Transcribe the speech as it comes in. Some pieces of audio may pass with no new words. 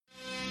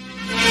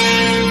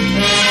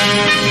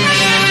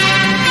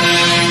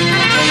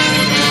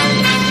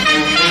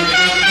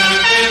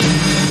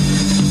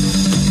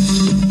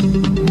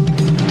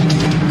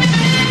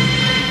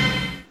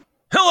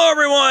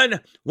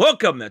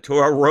Welcome to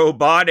our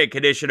robotic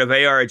edition of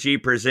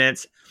ARG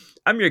Presents.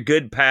 I'm your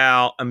good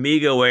pal,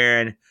 Amigo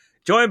Aaron,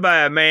 joined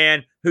by a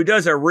man who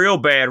does a real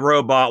bad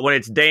robot when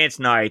it's dance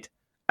night.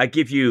 I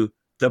give you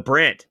the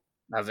Brent.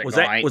 Was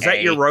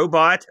that your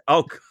robot?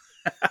 Oh,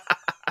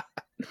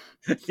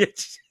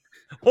 it's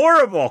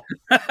horrible.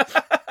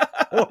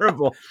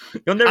 Horrible.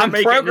 You'll never I'm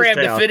make programmed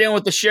it in this to town. fit in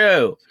with the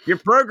show. You're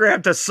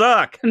programmed to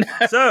suck.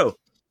 So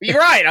You're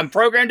right. I'm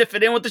programmed to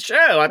fit in with the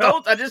show.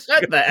 I just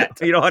said that.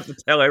 you don't have to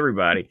tell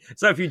everybody.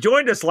 So if you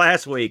joined us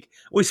last week,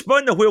 we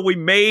spun the wheel. We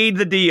made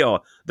the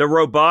deal, the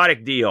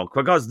robotic deal,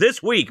 because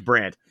this week,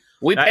 Brent,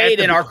 We paid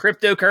in our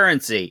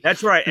cryptocurrency.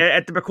 That's right.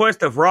 At the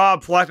bequest of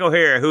Rob Flacco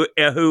Hare,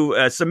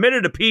 who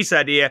submitted a piece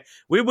idea,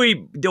 we will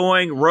be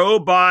doing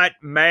Robot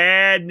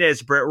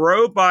Madness, Brent.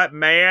 Robot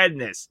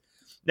Madness.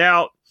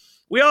 Now,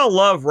 we all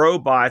love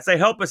robots. They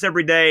help us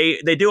every day.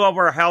 They do all of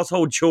our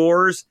household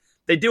chores.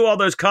 They do all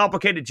those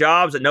complicated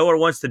jobs that no one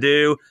wants to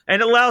do.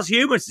 And it allows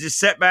humans to just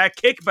sit back,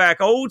 kick back,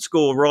 old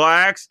school,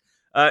 relax.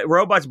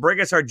 Robots bring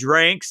us our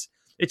drinks.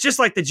 It's just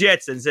like the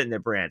Jetsons, isn't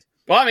it, Brent?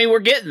 Well, I mean, we're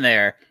getting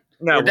there.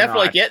 No, we're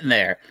definitely not. getting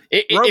there.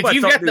 If Robots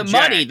you've don't got do the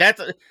jack. money,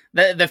 that's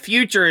the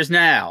future is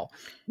now.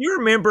 You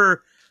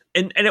remember,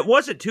 and it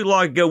wasn't too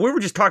long ago, we were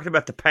just talking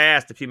about the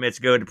past a few minutes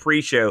ago in the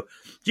pre-show.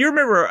 Do you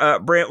remember,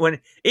 Brent,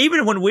 when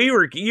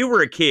you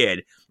were a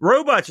kid,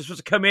 robots were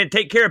supposed to come in and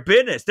take care of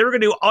business. They were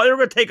going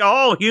to take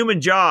all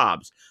human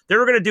jobs. They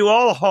were going to do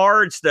all the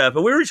hard stuff,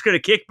 and we were just going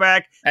to kick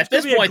back. At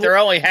this point, they're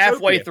only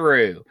halfway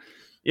through.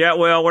 Yeah,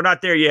 well, we're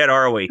not there yet,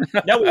 are we?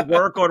 Now we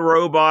work on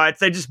robots.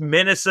 They just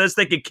menace us.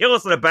 They could kill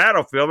us on the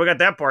battlefield. We got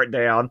that part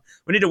down.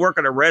 We need to work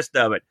on the rest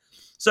of it.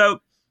 So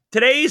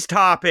today's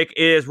topic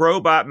is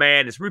Robot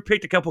Madness. We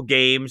picked a couple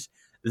games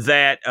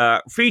that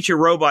feature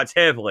robots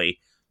heavily.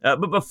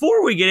 But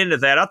before we get into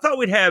that, I thought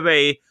we'd have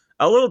a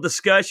little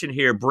discussion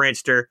here,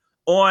 Brentster,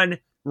 on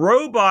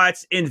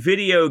robots in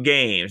video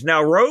games.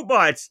 Now,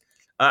 robots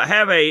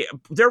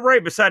they're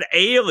right beside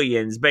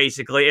aliens,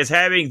 basically, as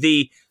having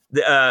the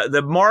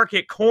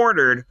market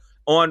cornered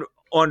on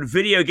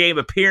video game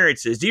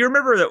appearances. Do you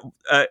remember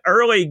the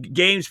early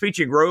games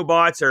featuring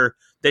robots or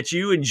that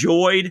you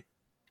enjoyed?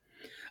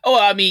 Oh,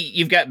 I mean,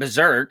 you've got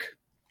Berserk.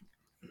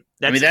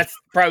 That's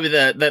probably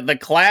the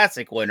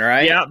classic one,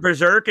 right? Yeah,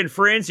 Berserk and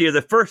Frenzy are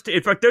the first.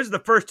 In fact, those are the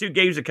first two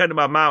games that come to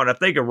my mind when I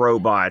think of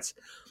robots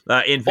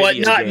in video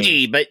games. Well, not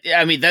me, but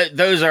I mean,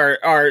 those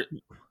are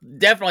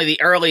definitely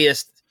the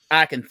earliest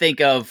I can think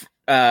of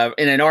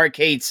in an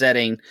arcade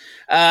setting.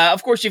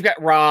 Of course, you've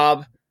got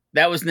Rob.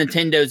 That was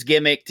Nintendo's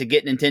gimmick to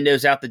get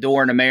Nintendos out the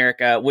door in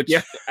America, which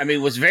I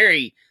mean was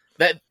very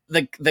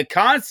the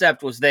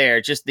concept was there,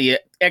 just the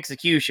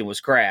execution was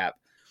crap.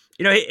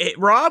 You know,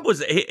 Rob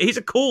he's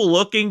a cool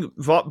looking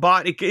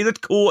bot. He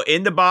looked cool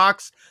in the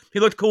box. He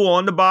looked cool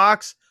on the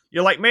box.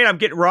 You're like, man, I'm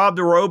getting Rob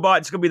the robot.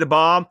 It's gonna be the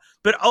bomb.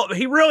 But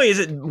he really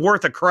isn't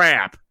worth a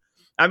crap.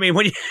 I mean,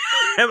 when you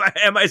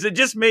is it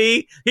just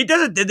me?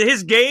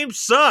 His games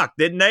sucked,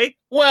 didn't they?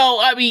 Well,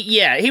 I mean,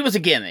 yeah, he was a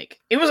gimmick.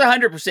 It was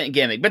 100%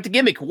 gimmick, but the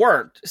gimmick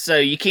worked, so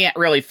you can't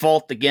really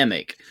fault the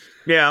gimmick.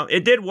 Yeah,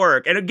 it did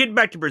work. And getting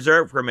back to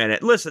Berserk for a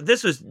minute, listen,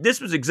 this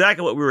was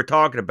exactly what we were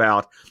talking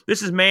about.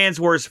 This is man's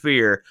worst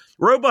fear.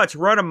 Robots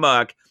run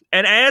amok,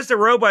 and as the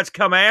robots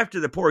come after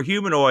the poor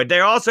humanoid,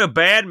 they also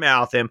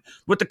badmouth him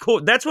with the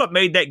cool. That's what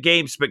made that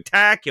game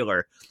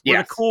spectacular.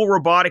 With the cool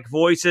robotic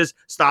voices,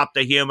 stop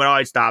the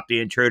humanoid, stop the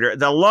intruder.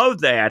 They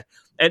love that,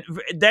 and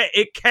that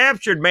it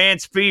captured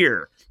man's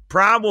fear,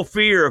 primal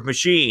fear of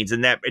machines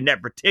in that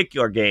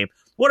particular game.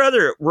 What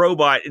other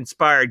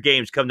robot-inspired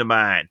games come to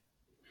mind?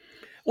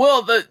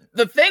 Well,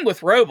 the thing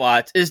with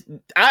robots is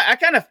I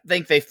kind of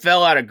think they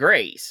fell out of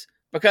grace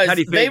because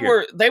they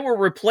were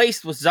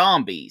replaced with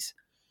zombies.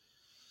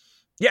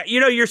 Yeah, you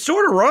know, you're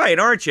sort of right,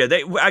 aren't you?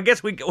 I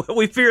guess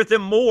we fear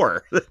them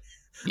more.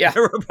 Yeah,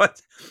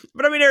 robots.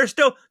 But I mean,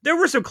 there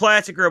were some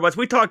classic robots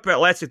we talked about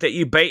last week that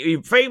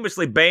you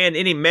famously banned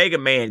any Mega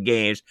Man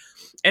games,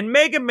 and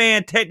Mega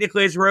Man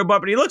technically is a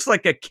robot, but he looks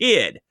like a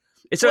kid.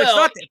 So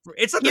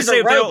it's not the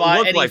same. They don't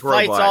look and like he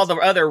fights robots. all the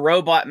other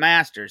robot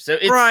masters, so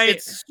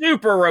it's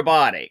super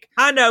robotic.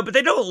 I know, but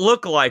they don't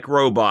look like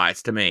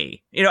robots to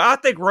me. You know, I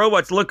think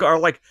robots are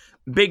like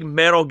big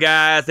metal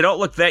guys. They don't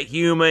look that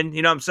human.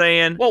 You know what I'm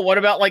saying? Well, what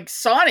about like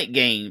Sonic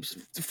games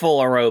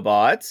full of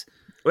robots?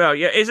 Well,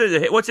 yeah.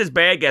 What's his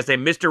bad guy's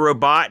name? Mr.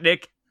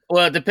 Robotnik?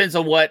 Well, it depends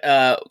on what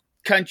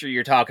country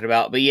you're talking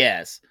about, but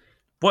yes.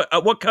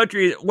 What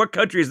country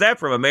is that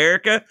from?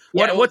 America?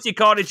 Yeah, what's he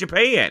called in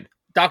Japan?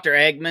 Dr.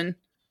 Eggman.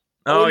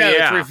 Oh, no,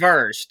 yeah. It's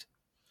reversed,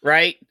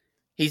 right?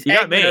 He's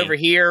Eggman over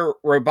here,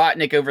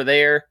 Robotnik over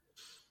there.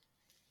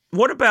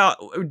 What about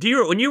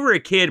when you were a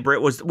kid,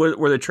 Britt?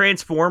 Were the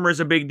Transformers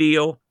a big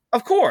deal?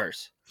 Of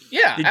course,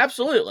 yeah,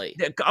 absolutely.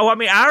 Oh, I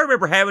mean, I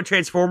remember having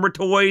Transformer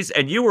toys,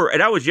 and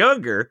I was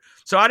younger,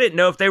 so I didn't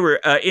know if they were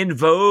in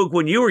vogue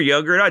when you were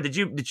younger. Did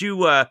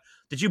you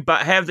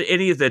have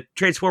any of the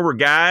Transformer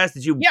guys?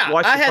 Did you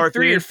watch the I had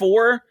cartoon? 3 or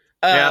 4.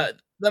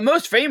 The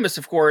most famous,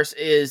 of course,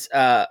 is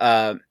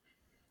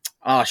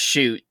oh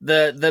shoot,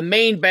 the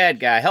main bad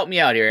guy. Help me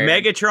out here, Aaron.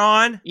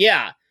 Megatron.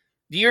 Yeah,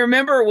 Do you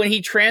remember when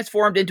he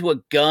transformed into a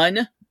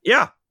gun?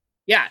 Yeah.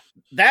 Yeah,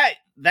 that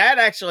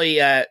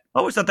actually I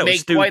always thought that was made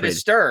stupid. quite a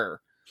stir.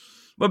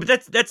 Well,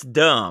 but that's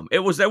dumb. It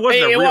wasn't a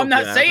real I'm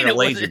not gun. saying it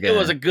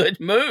was a good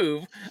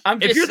move. I'm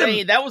just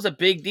saying that was a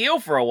big deal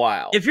for a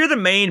while. If you're the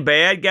main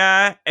bad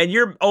guy and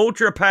your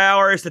ultra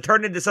power is to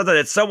turn into something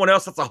that someone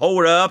else has to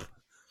hold up,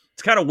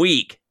 it's kind of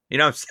weak. You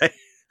know what I'm saying?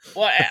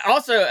 Well,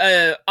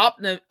 also,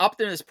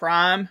 Optimus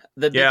Prime,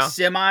 the big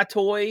semi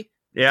toy.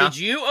 Yeah. Did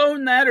you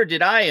own that or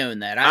did I own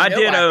that? I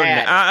did own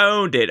it. I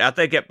owned it. I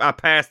think I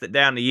passed it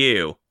down to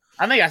you.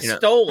 I think I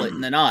stole it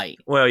in the night.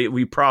 Well,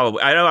 we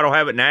probably. I know I don't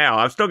have it now.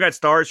 I've still got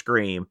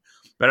Starscream,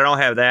 but I don't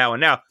have that one.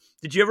 Now,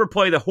 did you ever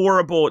play the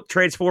horrible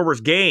Transformers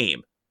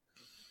game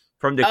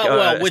from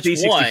the which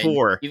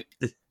C64? One?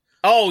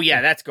 Oh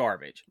yeah, that's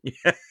garbage.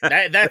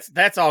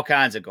 That's all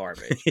kinds of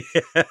garbage.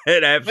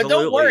 It absolutely. But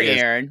don't worry,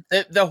 is. Aaron.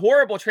 The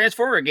horrible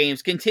Transformer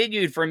games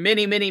continued for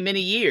many, many,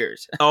 many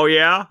years. Oh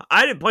yeah,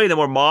 I didn't play the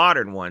more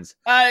modern ones.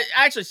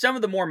 Actually, some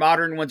of the more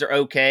modern ones are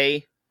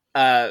okay.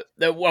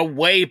 They're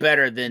way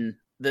better than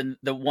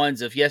the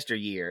ones of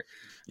yesteryear.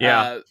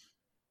 Yeah.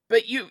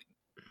 But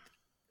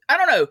I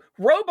don't know.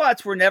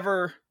 Robots were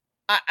never.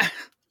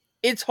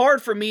 It's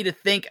hard for me to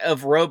think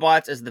of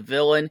robots as the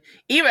villain,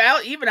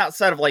 even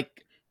outside of like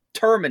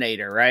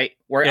Terminator, right?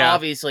 Where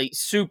obviously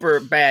super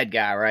bad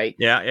guy, right?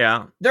 Yeah,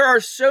 yeah. There are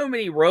so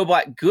many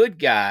robot good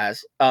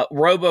guys.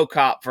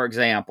 RoboCop, for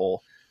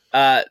example,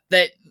 that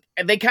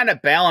they kind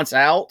of balance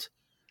out.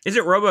 Is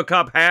it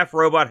RoboCop half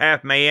robot,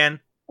 half man?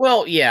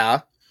 Well,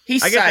 yeah.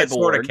 I guess that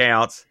sort of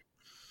counts.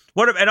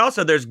 And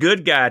also there's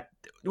good guy.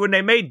 When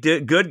they made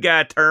good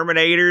guy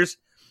Terminators,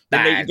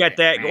 then they got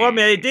that. Well, I mean,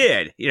 they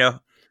did. You know,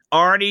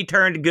 Arnie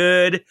turned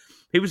good.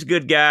 He was a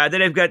good guy. Then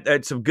they've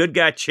got some good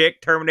guy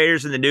chick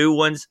Terminators in the new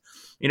ones.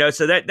 You know,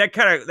 so that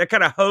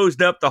kind of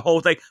hosed up the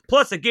whole thing.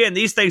 Plus, again,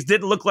 these things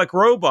didn't look like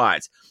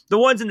robots. The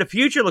ones in the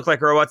future look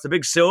like robots. The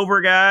big silver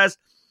guys.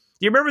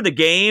 Do you remember the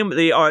game,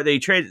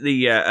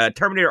 the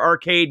Terminator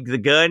Arcade, the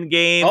gun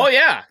game? Oh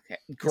yeah,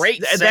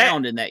 great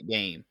sound in that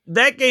game.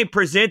 That game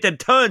presented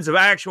tons of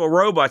actual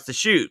robots to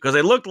shoot because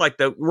they looked like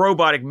the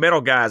robotic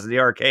metal guys in the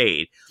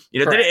arcade.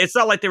 You know, it's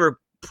not like they were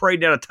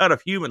parading out a ton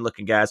of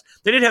human-looking guys.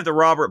 They didn't have the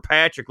Robert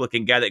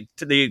Patrick-looking guy,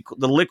 the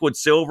liquid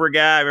silver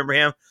guy. Remember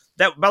him?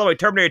 That, by the way,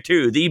 Terminator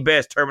 2, the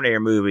best Terminator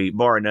movie,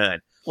 bar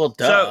none. Well,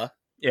 duh. So,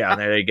 yeah,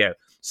 there you go.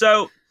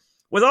 So,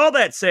 with all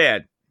that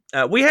said,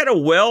 we had a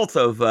wealth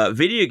of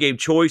video game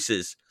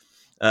choices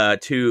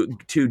to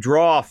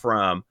draw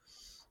from.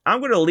 I'm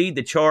going to lead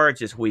the charge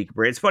this week,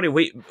 Brent. It's funny,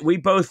 we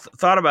both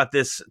thought about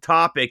this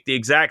topic the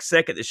exact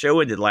second the show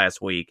ended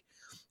last week.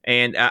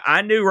 And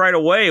I knew right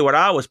away what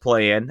I was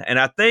playing, and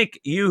I think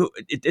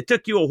it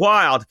took you a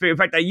while to figure. In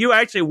fact, you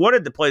actually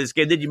wanted to play this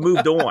game, then you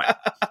moved on.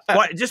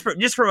 Just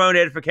for my own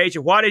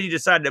edification, why did you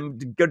decide to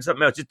go to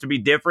something else just to be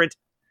different?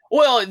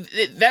 Well,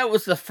 that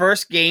was the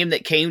first game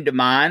that came to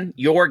mind,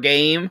 your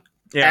game.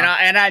 Yeah.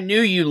 And I knew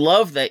you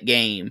loved that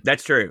game.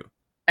 That's true.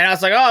 And I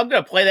was like, I'm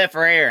going to play that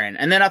for Aaron.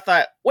 And then I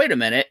thought, wait a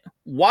minute,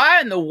 why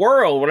in the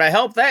world would I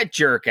help that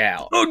jerk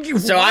out?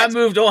 So I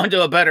moved on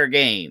to a better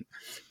game.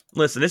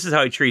 Listen, this is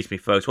how he treats me,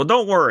 folks. Well,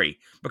 don't worry,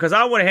 because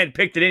I went ahead and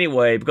picked it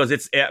anyway because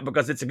it's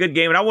a good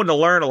game, and I wanted to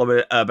learn a little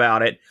bit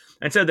about it.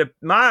 And so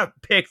my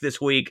pick this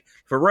week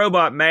for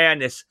Robot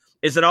Madness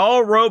is an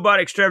all-robot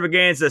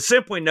extravaganza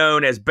simply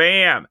known as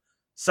BAM!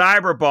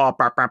 Cyberball.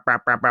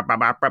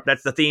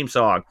 That's the theme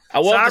song. I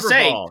want to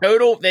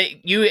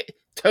say,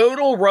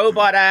 total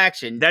robot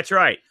action. That's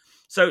right.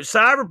 So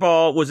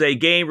Cyberball was a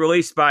game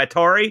released by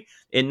Atari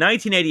in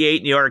 1988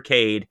 in the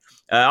arcade.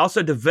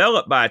 Also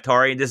developed by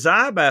Atari and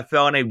designed by a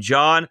fellow named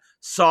John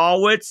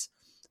Salwitz.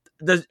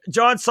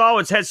 John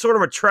Salwitz had sort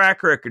of a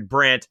track record,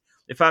 Brent.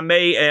 If I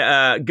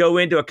may go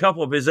into a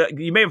couple of his,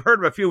 you may have heard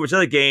of a few of his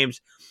other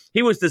games.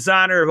 He was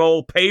designer of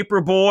old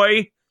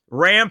Paperboy,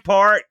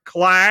 Rampart,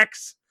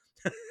 Clax.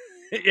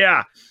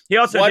 Yeah, he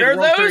also what did are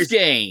World those Series,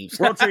 games?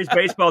 World Series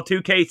Baseball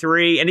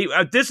 2K3,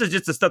 and this is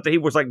just the stuff that he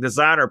was like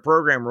designer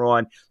programmer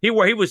on. He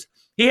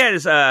had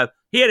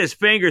his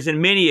fingers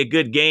in many a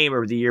good game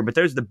over the year, but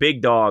those are the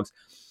big dogs.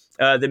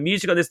 The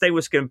music on this thing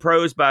was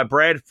composed by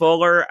Brad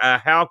Fuller,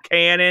 Hal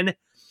Cannon,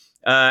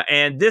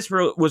 and this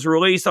was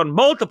released on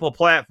multiple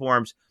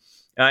platforms,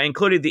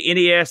 including the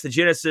NES, the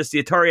Genesis,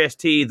 the Atari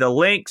ST, the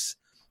Lynx,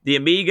 the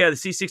Amiga, the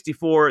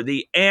C64,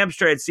 the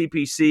Amstrad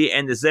CPC,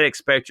 and the ZX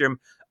Spectrum.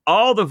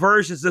 All the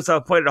versions that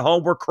I've played at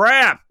home were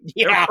crap.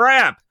 Yeah. They're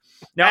crap.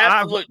 Now,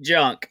 absolute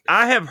junk.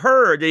 I have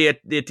heard that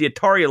the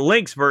Atari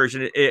Lynx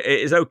version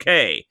is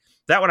okay.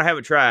 That one I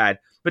haven't tried.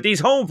 But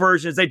these home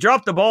versions, they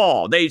dropped the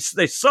ball. They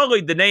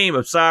sullied the name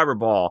of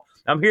Cyberball.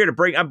 I'm making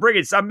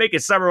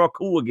Cyberball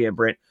cool again,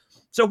 Brent.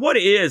 So what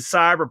is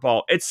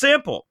Cyberball? It's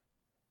simple.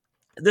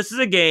 This is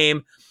a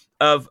game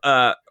of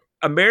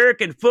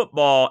American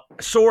football,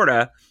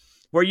 sorta,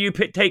 where you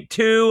take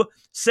two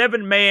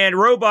 7-man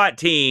robot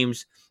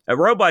teams.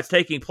 Robots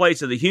taking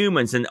place of the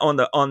humans and on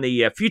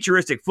the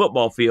futuristic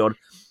football field,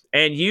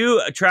 and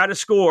you try to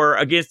score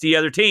against the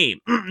other team.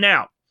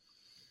 Now,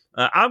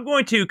 I'm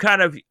going to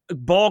kind of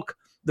bulk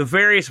the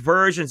various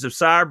versions of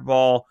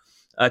Cyberball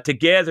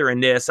together in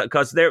this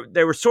because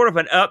there was sort of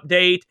an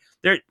update.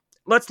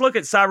 Let's look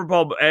at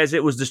Cyberball as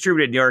it was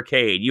distributed in the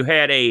arcade.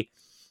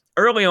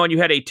 Early on, you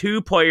had a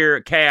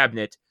 2-player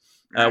cabinet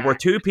where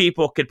 2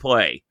 people could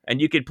play, and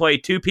you could play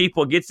 2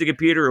 people against the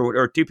computer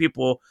or 2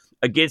 people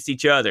against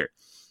each other.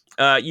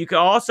 You could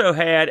also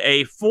had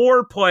a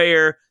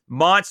 4-player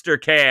monster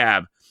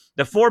cab.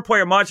 The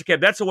 4-player monster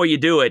cab, that's the way you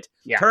do it.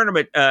 Yeah.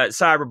 Tournament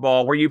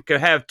Cyberball, where you could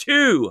have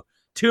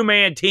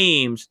 2-man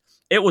teams.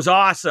 It was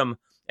awesome,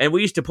 and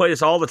we used to play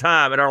this all the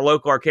time at our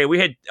local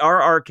arcade.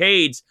 Our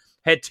arcades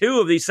had 2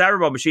 of these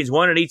Cyberball machines,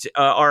 one in each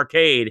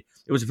arcade.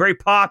 It was very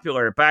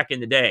popular back in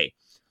the day.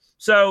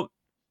 So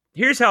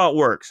here's how it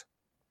works.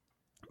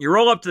 You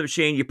roll up to the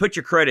machine, you put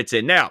your credits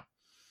in. Now,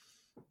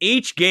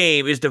 each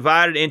game is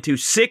divided into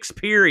 6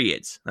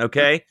 periods,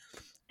 okay?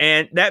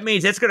 And that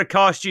means it's going to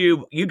cost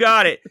you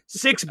got it,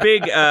 6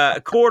 big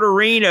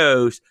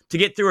quarterinos to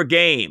get through a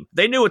game.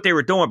 They knew what they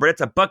were doing, but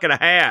it's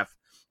 $1.50 if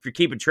you're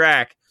keeping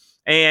track.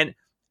 And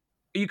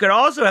you can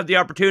also have the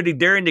opportunity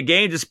during the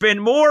game to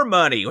spend more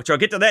money, which I'll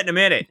get to that in a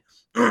minute.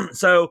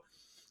 So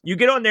you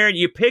get on there and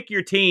you pick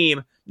your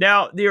team.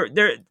 Now,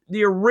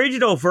 the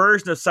original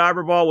version of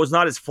Cyberball was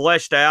not as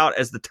fleshed out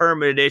as the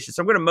tournament edition,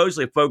 so I'm going to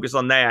mostly focus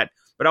on that.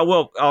 But I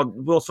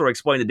will sort of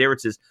explain the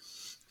differences.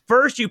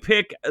 First, you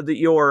pick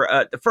your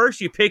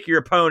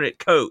opponent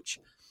coach.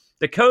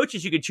 The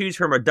coaches you can choose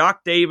from are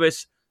Doc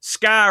Davis,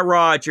 Sky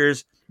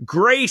Rogers,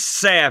 Grace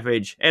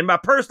Savage, and my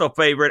personal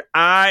favorite,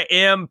 I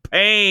Am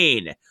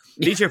Pain.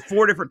 These are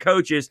 4 different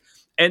coaches,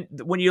 and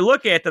when you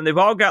look at them, they've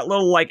all got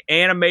little like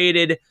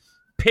animated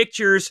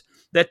pictures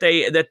that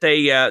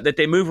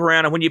they move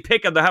around. And when you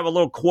pick them, they'll have a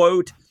little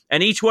quote,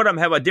 and each one of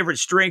them have a different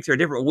strength or a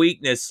different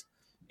weakness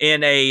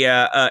in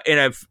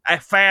a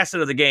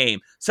facet of the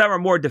game. Some are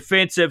more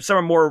defensive, some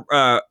are more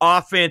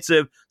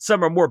offensive,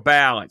 some are more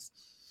balanced.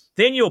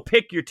 Then you'll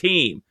pick your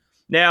team.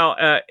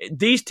 Now,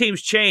 these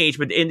teams change,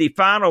 but in the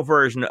final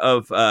version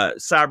of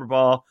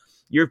Cyberball,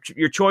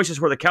 your choices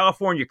were the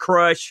California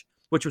Crush,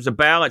 which was a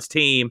balanced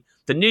team,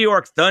 the New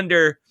York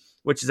Thunder,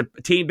 which is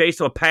a team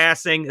based on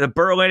passing, the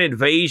Berlin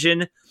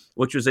Invasion,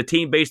 which was a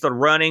team based on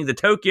running, the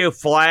Tokyo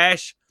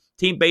Flash,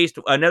 team based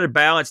another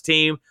balanced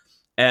team,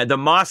 the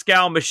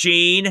Moscow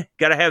Machine,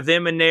 got to have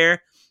them in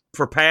there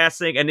for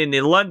passing, and then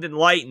the London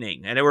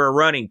Lightning, and they were a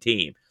running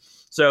team.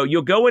 So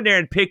you'll go in there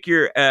and pick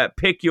your coach,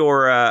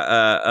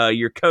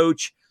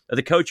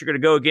 the coach you're going to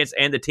go against,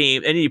 and the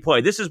team, and then you play.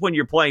 This is when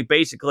you're playing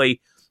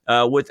basically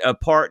with a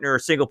partner, a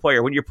single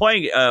player. When you're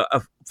playing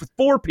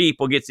 4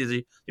 people against these,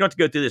 you don't have to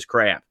go through this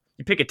crap.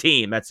 You pick a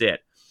team, that's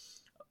it.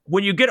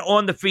 When you get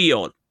on the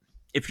field,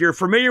 if you're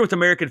familiar with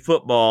American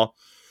football,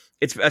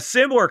 it's a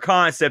similar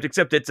concept,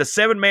 except it's a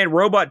 7-man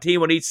robot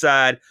team on each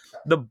side.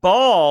 The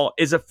ball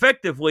is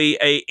effectively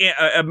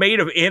a made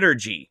of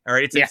energy. All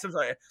right,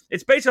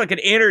 it's basically like an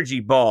energy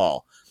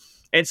ball,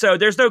 and so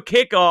there's no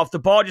kickoff. The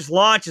ball just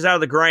launches out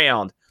of the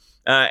ground,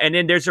 and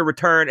then there's a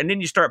return, and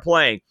then you start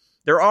playing.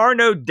 There are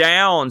no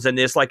downs in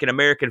this, like in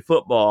American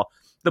football.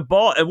 The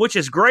ball, which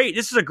is great.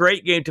 This is a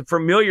great game to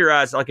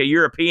familiarize like a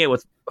European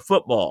with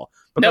football.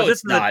 No,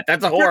 it's not.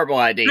 That's a horrible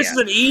idea. This is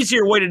an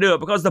easier way to do it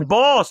because the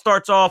ball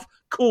starts off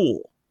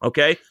cool,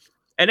 okay?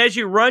 And as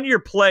you run your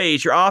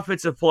plays, your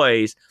offensive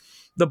plays,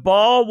 the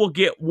ball will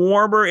get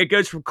warmer. It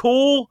goes from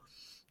cool,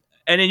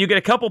 and then you get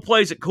a couple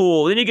plays at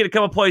cool. Then you get a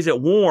couple plays at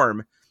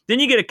warm. Then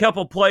you get a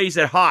couple plays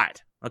at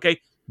hot,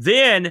 okay?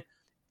 Then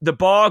the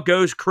ball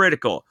goes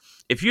critical.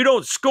 If you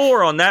don't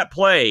score on that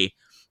play,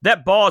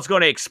 that ball is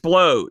going to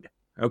explode,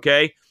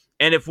 okay?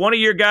 And if one of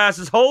your guys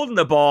is holding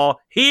the ball,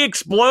 he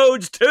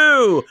explodes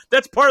too.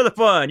 That's part of the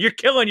fun. You're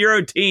killing your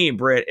own team,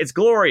 Britt. It's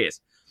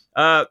glorious.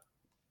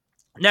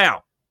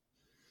 Now,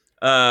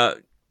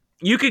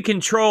 you can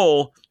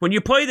control, when you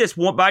play this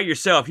by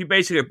yourself, you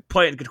basically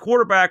play the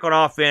quarterback on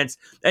offense,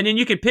 and then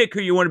you can pick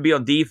who you want to be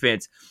on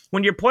defense.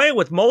 When you're playing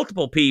with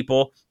multiple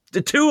people,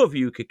 the 2 of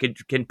you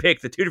can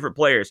pick the 2 different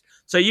players.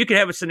 So you can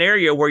have a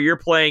scenario where you're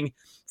playing,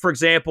 for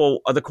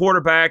example, the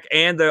quarterback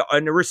and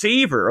the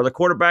receiver, or the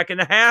quarterback and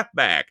the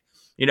halfback.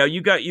 You know,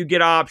 you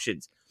get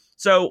options.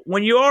 So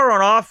when you are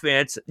on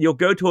offense, you'll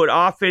go to an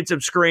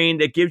offensive screen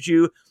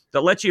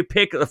that lets you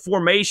pick the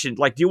formation.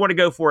 Like, do you want to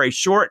go for a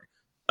short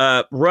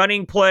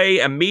running play,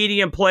 a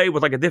medium play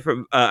with like a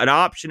different an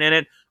option in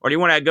it, or do you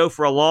want to go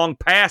for a long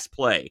pass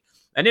play?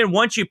 And then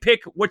once you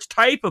pick which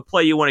type of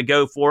play you want to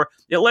go for,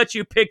 it lets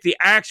you pick the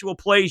actual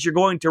plays you're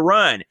going to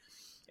run.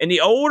 In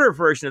the older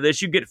version of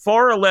this, you get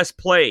far less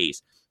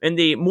plays. In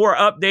the more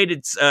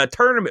updated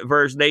tournament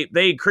version,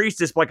 they increased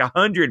this by like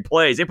 100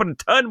 plays. They put a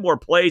ton more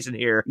plays in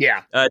here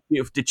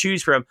to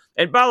choose from.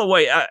 And by the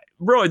way,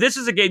 Roy, this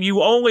is a game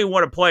you only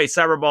want to play,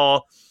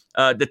 Cyberball,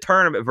 the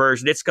tournament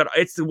version. It's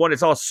the one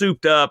that's all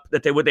souped up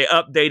that they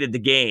updated the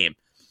game.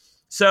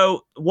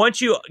 So once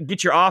you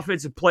get your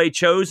offensive play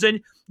chosen,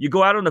 you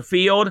go out on the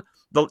field,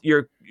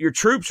 your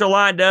troops are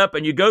lined up,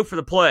 and you go for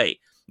the play.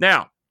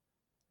 Now,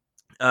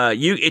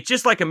 it's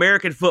just like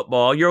American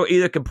football. You'll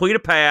either complete a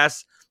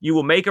pass, you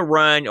will make a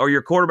run, or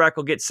your quarterback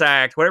will get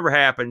sacked, whatever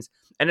happens,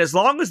 And as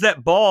long as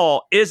that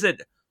ball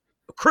isn't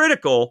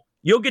critical,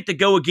 you'll get to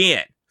go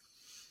again.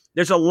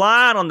 There's a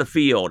line on the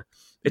field.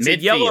 It's Midfield.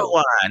 a yellow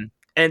line,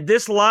 and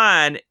this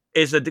line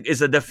is a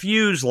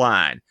diffuse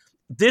line.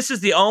 This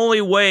is the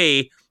only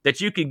way that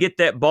you can get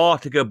that ball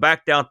to go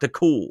back down to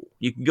cool.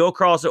 You can go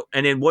across it,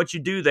 and then once you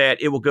do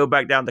that, it will go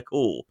back down to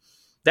cool.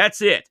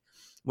 That's it.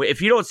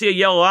 If you don't see a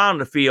yellow line on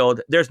the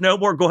field, there's no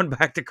more going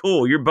back to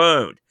cool. You're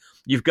boned.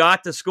 You've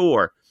got to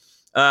score.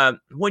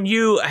 When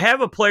you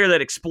have a player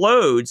that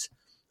explodes,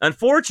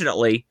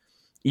 unfortunately,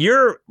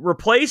 your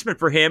replacement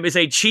for him is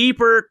a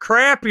cheaper,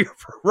 crappier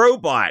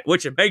robot,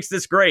 which makes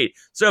this great.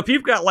 So if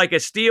you've got like a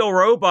steel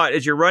robot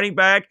as your running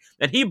back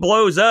and he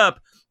blows up,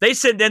 they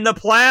send in the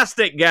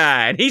plastic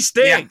guy and he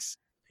stinks.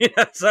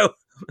 Yeah. So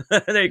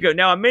there you go.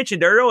 Now, I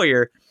mentioned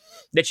earlier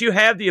that you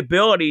have the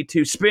ability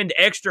to spend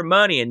extra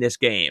money in this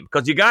game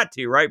because you got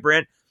to, right,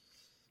 Brent?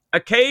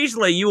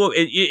 Occasionally, you will.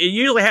 It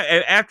usually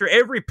after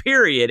every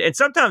period, and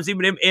sometimes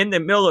even in the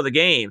middle of the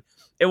game,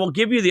 it will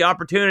give you the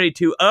opportunity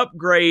to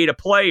upgrade a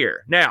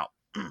player. Now,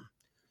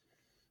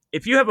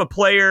 if you have a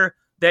player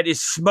that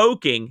is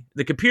smoking,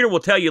 the computer will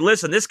tell you,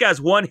 listen, this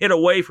guy's one hit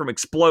away from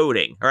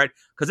exploding, all right?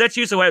 Because that's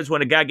usually what happens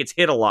when a guy gets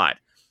hit a lot.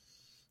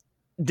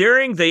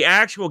 During the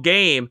actual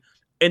game,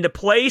 in the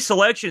play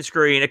selection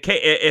screen,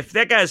 if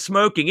that guy's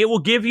smoking, it will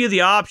give you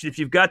the option, if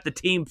you've got the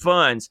team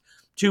funds,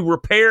 to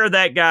repair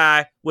that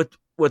guy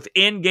with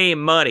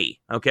in-game money,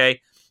 okay?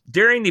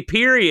 During the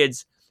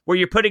periods where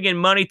you're putting in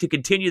money to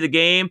continue the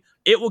game,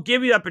 it will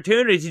give you the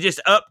opportunity to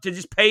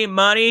just pay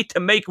money to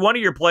make one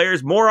of your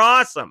players more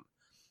awesome.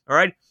 All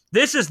right?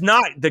 This is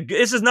not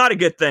a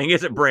good thing,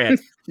 is it, Brent?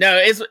 No,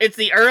 it's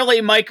the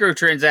early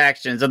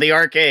microtransactions of the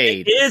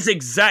arcade. It is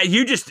exactly.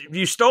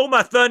 You stole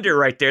my thunder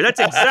right there. That's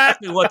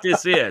exactly what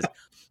this is.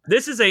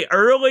 This is a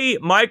early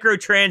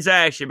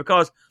microtransaction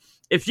because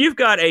if you've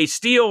got a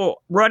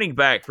steel running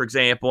back, for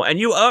example, and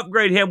you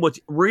upgrade him with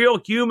real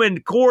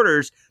human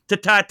quarters to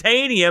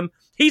titanium,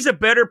 he's a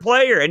better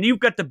player, and you've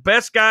got the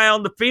best guy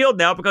on the field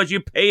now because you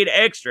paid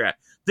extra.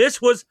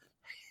 This was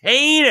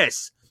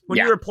heinous when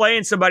you were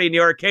playing somebody in the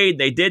arcade and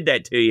they did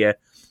that to you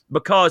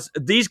because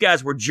these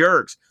guys were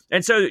jerks.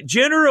 And so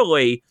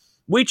generally,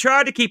 we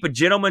tried to keep a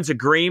gentleman's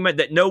agreement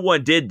that no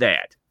one did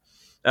that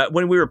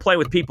when we were playing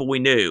with people we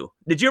knew.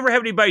 Did you ever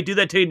have anybody do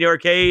that to you in the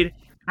arcade?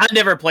 I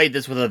never played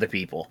this with other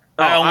people.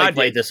 I only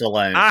played this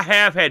alone. I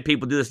have had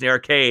people do this in the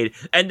arcade,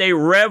 and they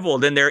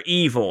reveled in their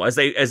evil as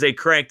they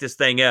cranked this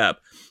thing up.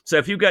 So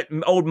if you've got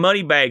old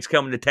Moneybags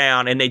coming to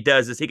town and they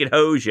does this, he can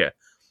hose you.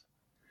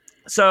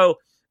 So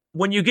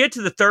when you get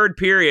to the third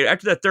period,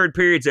 after the third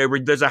period's over,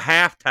 there's a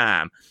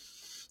halftime.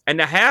 And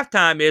the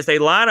halftime is they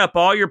line up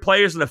all your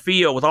players in the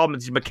field with all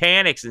these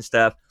mechanics and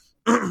stuff,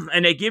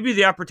 and they give you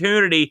the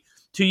opportunity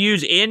to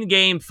use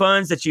in-game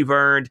funds that you've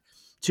earned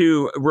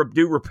to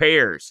do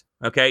repairs.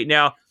 Okay,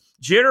 now,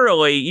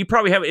 generally, you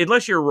probably have,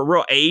 unless you're a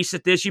real ace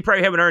at this, you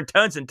probably haven't earned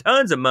tons and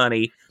tons of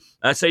money,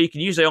 so you can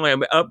usually only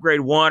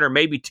upgrade one or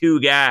maybe two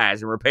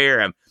guys and repair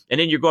them, and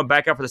then you're going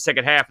back up for the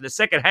second half. In the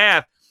second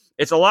half,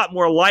 it's a lot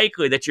more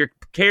likely that your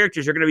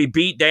characters are going to be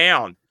beat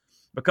down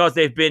because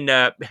they've been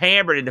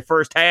hammered in the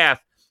first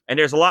half, and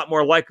there's a lot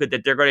more likely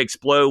that they're going to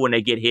explode when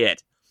they get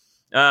hit.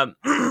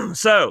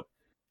 So,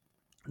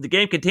 the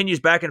game continues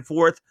back and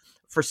forth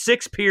for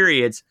 6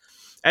 periods.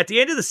 At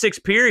the end of the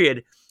 6th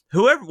period,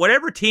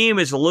 whatever team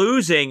is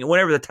losing,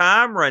 whenever the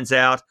time runs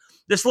out,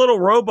 this little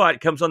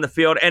robot comes on the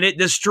field and it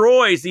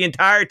destroys the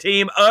entire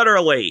team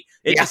utterly.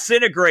 It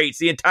disintegrates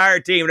the entire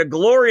team in a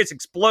glorious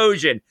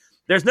explosion.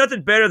 There's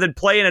nothing better than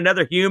playing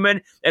another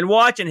human and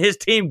watching his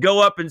team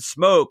go up in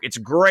smoke. It's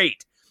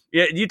great.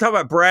 You talk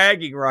about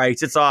bragging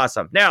rights. It's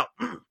awesome. Now,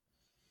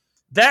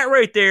 that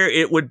right there,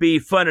 it would be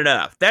fun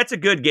enough. That's a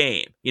good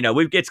game. You know,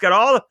 it's got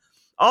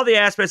all the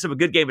aspects of a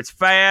good game. It's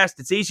fast.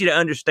 It's easy to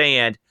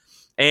understand,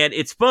 and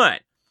it's fun.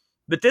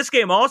 But this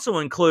game also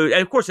includes,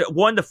 and of course,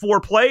 1 to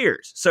 4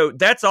 players. So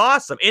that's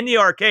awesome in the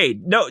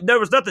arcade. No, there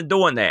was nothing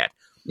doing that.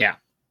 Yeah.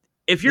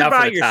 If you're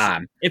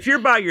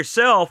by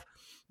yourself,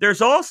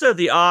 there's also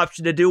the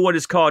option to do what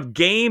is called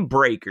game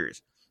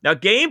breakers. Now,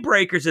 game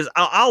breakers is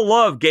I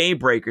love game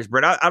breakers,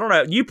 Brent. I don't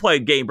know. You play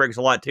game breakers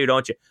a lot too,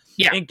 don't you?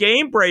 Yeah. In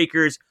game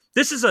breakers,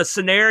 this is a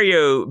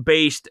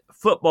scenario-based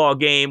football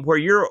game where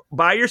you're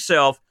by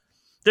yourself.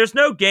 There's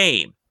no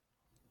game.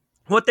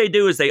 What they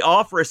do is they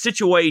offer a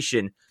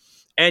situation,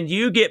 and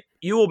you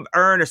will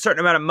earn a certain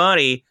amount of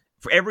money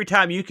for every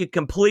time you can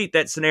complete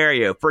that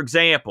scenario. For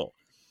example,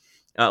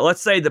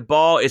 let's say the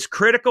ball is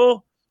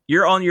critical.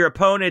 You're on your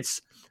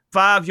opponent's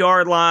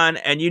 5-yard line,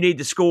 and you need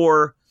to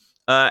score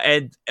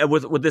and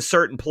with this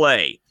certain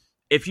play.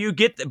 If you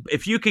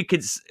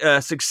can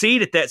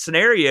succeed at that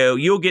scenario,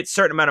 you'll get a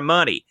certain amount of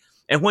money.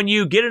 And when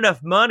you get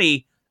enough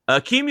money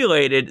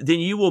accumulated, then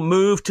you will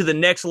move to the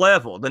next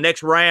level, the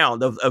next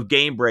round of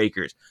game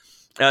breakers.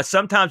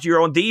 Sometimes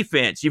you're on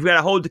defense. You've got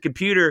to hold the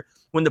computer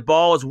when the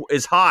ball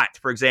is hot,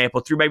 for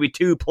example, through maybe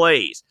 2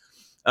 plays.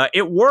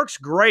 It works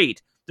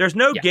great. There's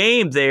no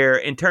game there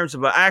in terms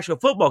of an actual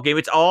football game.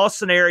 It's all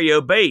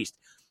scenario based.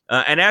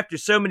 And after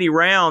so many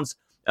rounds,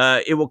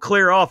 it will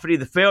clear off any of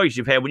the failures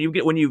you've had. When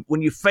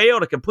you fail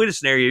to complete a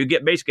scenario, you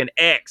get basically an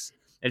X,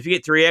 and if you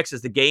get 3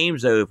 X's, the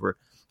game's over.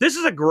 This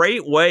is a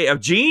great way, a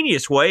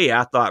genius way,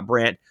 I thought,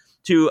 Brent,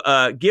 to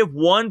give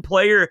one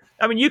player.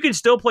 I mean, you can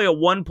still play a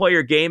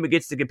one-player game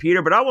against the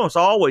computer, but I almost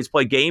always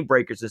play game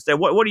breakers instead.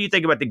 What do you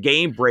think about the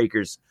game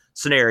breakers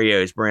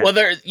scenarios, Brent?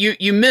 Well,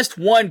 you missed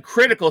one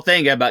critical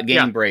thing about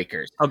game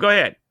breakers. Oh, go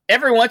ahead.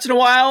 Every once in a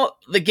while,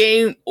 the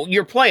game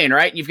you're playing,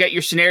 right? You've got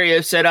your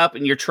scenario set up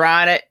and you're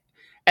trying it,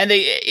 and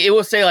it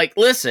will say, like,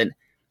 listen,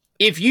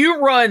 if you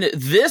run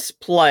this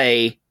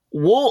play,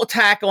 we'll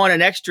tack on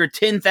an extra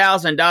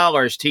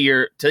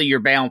 $10,000 to your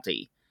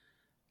bounty.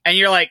 And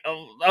you're like,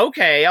 oh,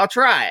 okay, I'll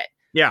try it.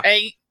 Yeah.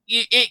 And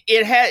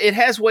it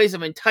has ways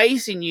of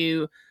enticing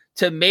you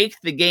to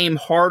make the game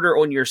harder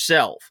on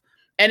yourself.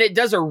 And it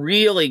does a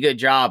really good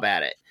job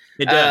at it.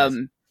 It does.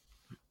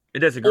 It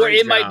does a great job. Or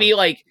it might be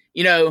like,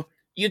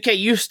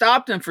 you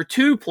stopped them for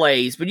 2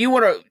 plays, but you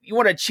want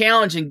to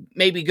challenge and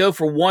maybe go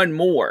for one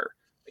more.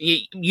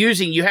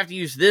 You have to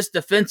use this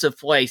defensive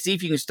play. See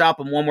if you can stop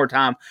them one more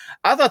time.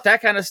 I thought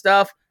that kind of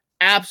stuff,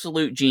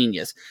 absolute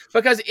genius.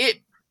 Because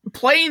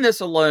playing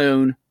this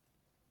alone,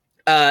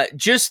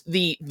 just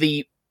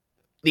the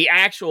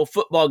actual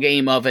football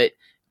game of it,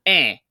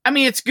 I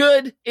mean, it's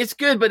good,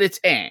 but it's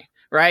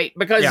right?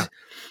 Because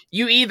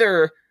you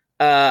either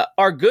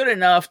are good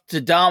enough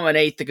to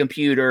dominate the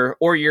computer,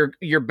 or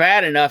you're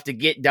bad enough to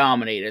get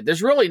dominated.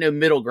 There's really no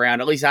middle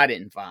ground. At least I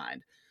didn't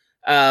find.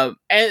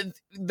 And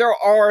there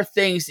are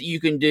things that you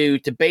can do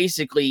to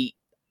basically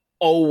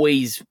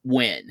always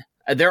win.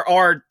 There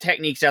are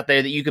techniques out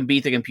there that you can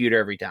beat the computer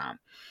every time.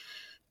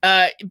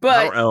 But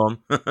I don't know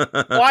him.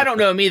 Well, I don't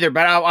know him either,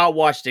 but I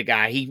watched a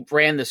guy. He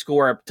ran the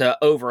score up to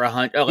over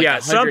 100. Like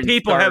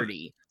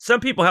 130. Some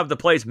people have the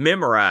plays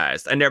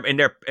memorized, and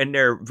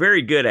they're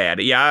very good at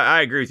it. Yeah,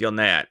 I agree with you on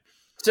that.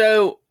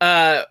 So,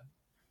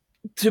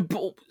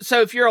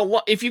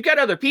 if you've got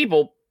other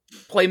people,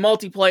 play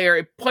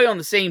multiplayer, play on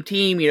the same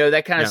team.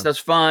 That kind of stuff's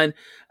fun.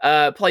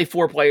 Play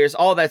 4 players,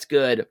 all that's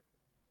good.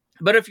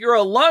 But if you're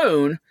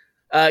alone,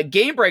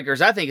 Game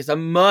Breakers, I think, is a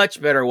much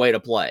better way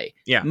to play.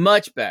 Yeah,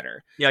 much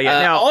better. Yeah.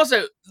 Now,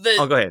 also,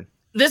 go ahead.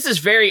 This is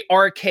very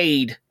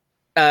arcade.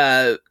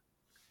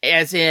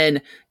 As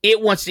in,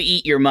 it wants to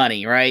eat your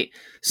money, right?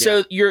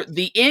 So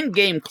the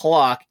in-game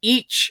clock,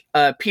 each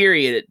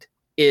period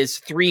is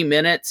 3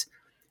 minutes,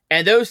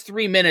 and those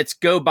 3 minutes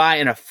go by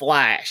in a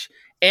flash.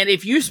 And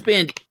if you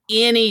spend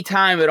any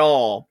time at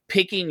all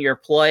picking your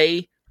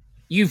play,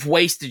 you've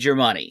wasted your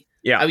money.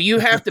 Yeah, I mean, you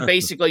have to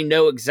basically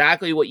know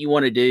exactly what you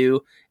want to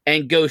do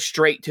and go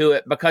straight to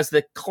it, because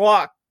the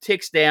clock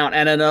ticks down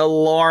at an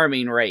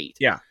alarming rate.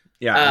 Yeah,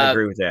 I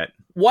agree with that.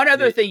 One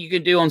other thing you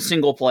can do on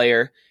single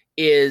player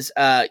is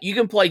you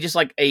can play just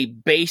like a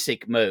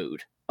basic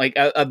mode, like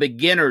a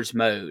beginner's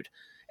mode.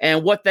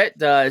 And what that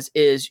does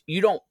is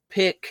you don't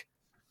pick,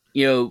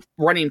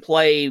 running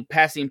play,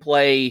 passing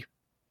play,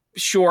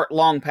 short,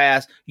 long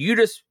pass.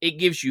 It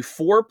gives you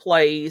 4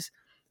 plays.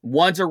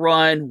 One's a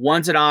run,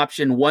 one's an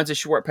option, one's a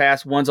short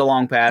pass, one's a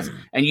long pass,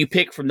 and you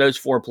pick from those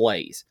 4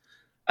 plays.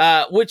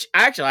 Which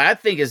actually I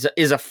think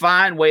is a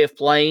fine way of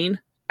playing.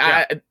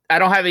 Yeah. I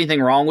don't have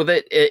anything wrong with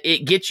it.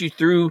 It gets you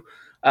through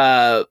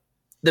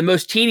the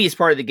most tedious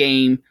part of the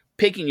game,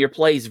 picking your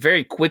plays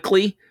very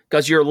quickly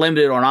because you're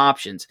limited on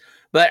options.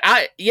 But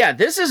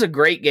this is a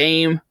great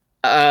game,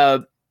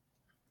 and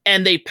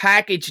they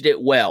packaged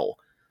it well.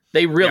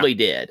 They really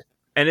did.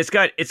 And it's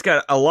got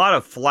a lot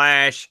of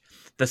flash.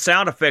 The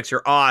sound effects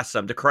are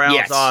awesome. The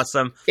crowd's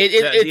awesome.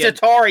 It's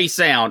Atari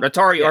sound,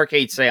 Atari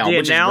arcade sound. The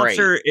which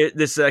announcer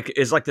is great.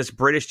 is like this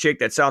British chick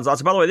that sounds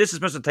awesome. By the way, this is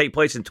supposed to take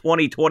place in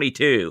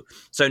 2022.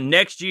 So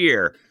next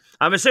year,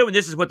 I'm assuming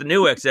this is what the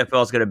new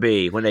XFL is going to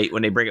be when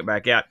they bring it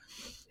back out.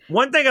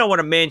 One thing I want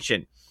to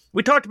mention,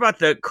 we talked about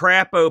the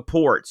crapo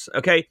ports.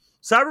 Okay,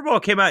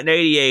 Cyberball came out in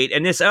 88,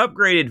 and this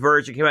upgraded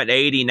version came out in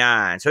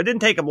 89. So it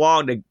didn't take them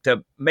long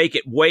to make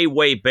it way,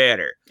 way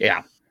better.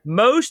 Yeah.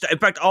 In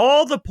fact,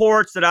 all the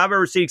ports that I've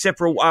ever seen, except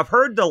for I've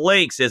heard the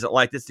Lynx isn't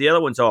like this, the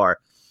other ones are.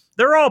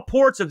 They're all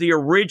ports of the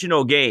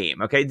original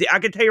game. Okay, I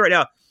can tell you right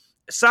now,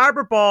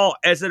 Cyberball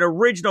as an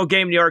original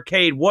game in the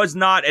arcade was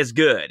not as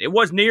good. It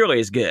wasn't nearly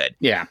as good.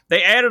 Yeah,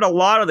 they added a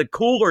lot of the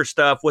cooler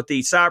stuff with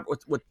the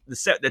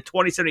the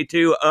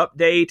 2072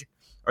 update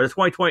or the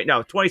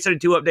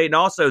 2072 update, and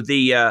also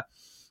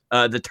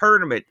the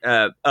tournament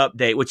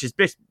update, which is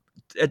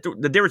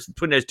the difference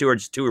between those two are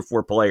just 2 or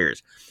 4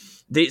 players.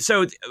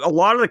 So a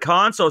lot of the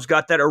consoles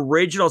got that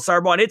original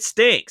Cyberball, and it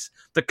stinks.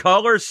 The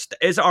colors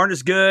aren't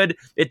as good.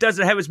 It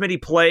doesn't have as many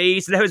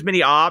plays. It doesn't have as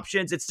many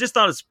options. It's just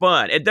not as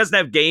fun. It doesn't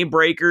have game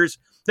breakers.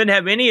 Doesn't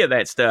have any of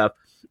that stuff.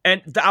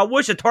 And I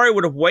wish Atari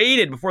would have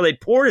waited before they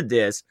ported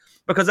this,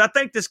 because I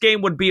think this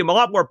game would be a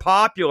lot more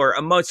popular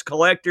amongst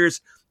collectors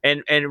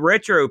and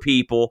retro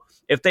people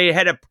if they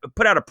had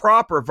put out a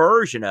proper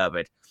version of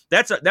it.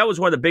 that was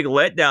one of the big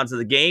letdowns of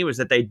the game, is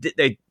that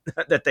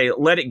they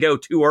let it go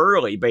too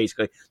early.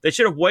 Basically, they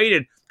should have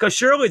waited, because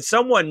surely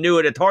someone knew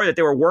at Atari that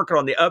they were working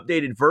on the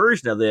updated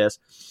version of this.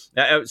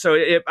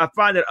 I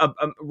find it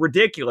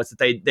ridiculous that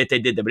they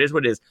did that, but it is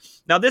what it is.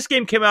 Now, this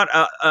game came out.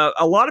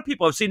 A lot of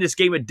people have seen this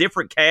game in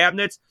different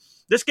cabinets.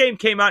 This game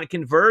came out in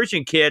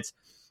conversion kits.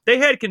 They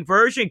had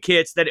conversion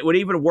kits that it would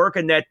even work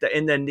in the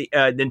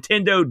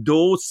Nintendo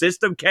Dual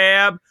System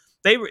cab.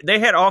 They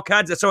had all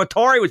kinds of, so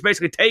Atari was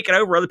basically taking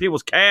over other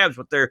people's cabs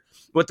with their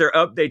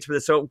updates for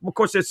this. So of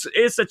course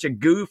it's such a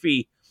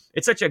goofy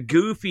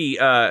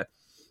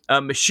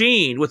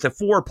machine with the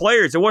 4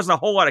 players. There wasn't a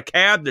whole lot of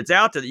cabinets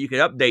out there that you could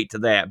update to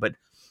that, but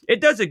it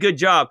does a good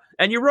job.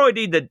 And you really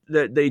need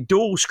the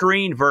dual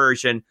screen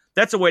version.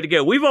 That's the way to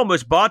go. We've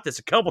almost bought this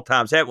a couple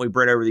times, haven't we,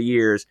 Brent, over the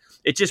years?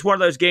 It's just one of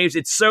those games.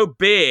 It's so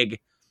big.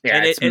 Yeah,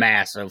 and it's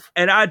massive.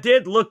 And I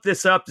did look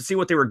this up to see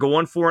what they were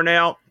going for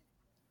now.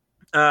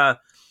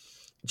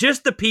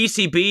 Just the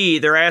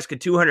PCB, they're asking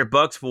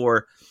 $200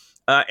 for,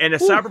 and a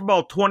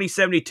Cyberball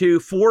 2072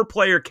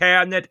 4-player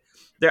cabinet.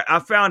 There, I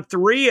found 2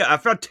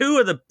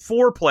 of the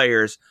 4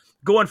 players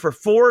going for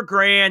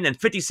 $4,000 and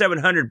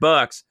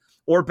 $5,700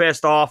 or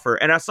best offer,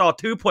 and I saw a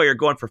 2-player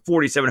going for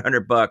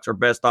 $4,700 or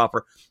best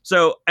offer.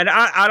 So, and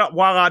I don't,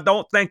 while I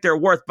don't think they're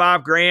worth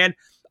 $5,000,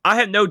 I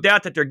have no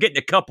doubt that they're getting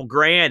a couple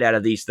grand out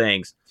of these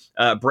things,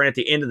 Brent. At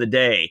the end of the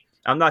day,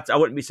 I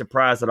wouldn't be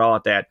surprised at all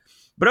at that.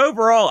 But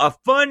overall, a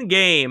fun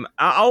game.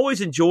 I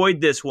always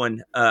enjoyed this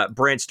one,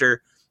 Brentster.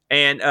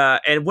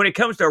 And when it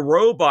comes to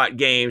robot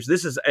games,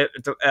 this is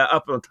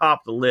up on the top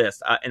of the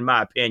list, in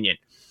my opinion.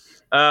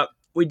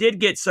 We did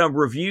get some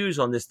reviews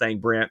on this thing,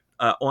 Brent,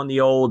 on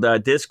the old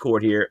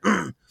Discord here.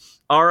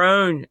 Our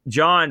own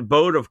John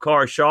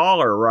Bodovkar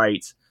Schaller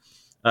writes,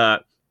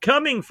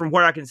 coming from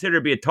what I consider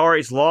to be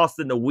Atari's Lost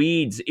in the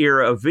Weeds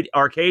era of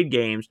arcade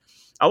games,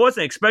 I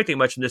wasn't expecting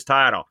much from this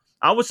title.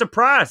 I was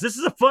surprised. This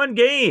is a fun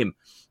game.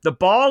 The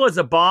ball is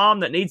a bomb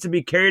that needs to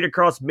be carried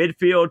across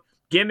midfield.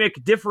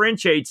 Gimmick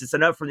differentiates it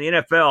enough from the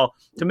NFL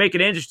to make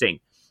it interesting.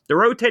 The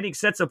rotating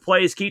sets of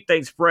plays keep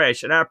things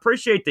fresh, and I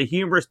appreciate the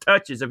humorous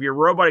touches of your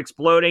robot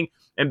exploding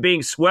and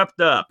being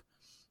swept up.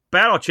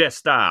 Battle chest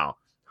style.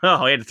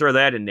 Oh, I had to throw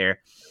that in there.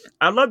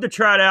 I'd love to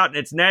try it out in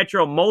its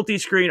natural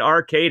multi-screen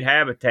arcade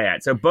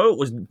habitat. So Boat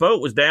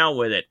was down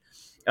with it.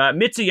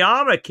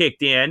 Mitsuyama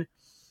kicked in.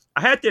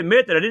 I have to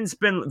admit that I didn't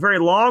spend very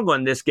long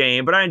on this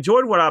game, but I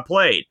enjoyed what I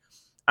played.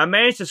 I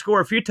managed to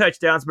score a few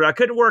touchdowns, but I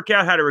couldn't work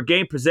out how to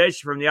regain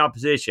possession from the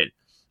opposition.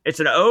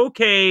 It's an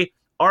okay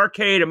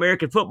arcade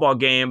American football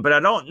game, but I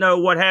don't know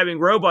what having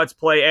robots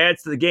play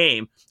adds to the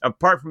game,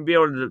 apart from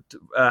being able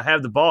to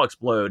have the ball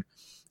explode.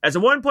 As a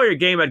one-player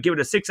game, I'd give it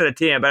a 6 out of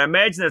 10, but I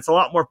imagine that it's a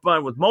lot more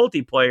fun with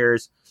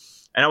multiplayers,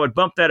 and I would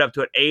bump that up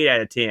to an 8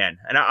 out of 10.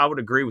 And I would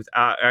agree with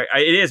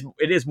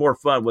it is more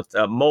fun with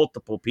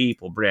multiple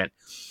people, Brent.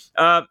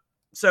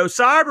 So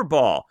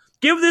Cyberball,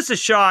 give this a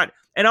shot.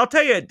 And I'll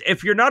tell you,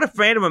 if you're not a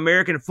fan of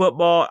American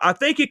football, I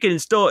think you can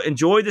still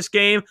enjoy this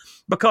game,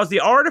 because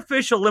the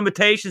artificial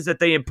limitations that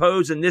they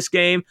impose in this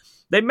game,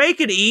 they make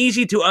it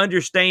easy to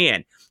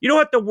understand. You don't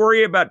have to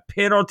worry about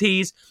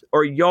penalties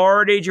or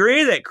yardage or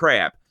any of that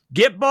crap.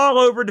 Get ball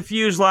over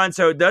diffuse line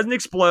so it doesn't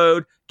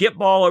explode. Get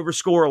ball over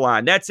score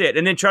line. That's it.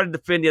 And then try to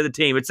defend the other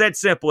team. It's that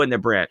simple, isn't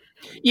it, Brent?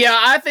 Yeah,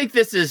 I think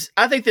this is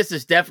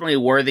definitely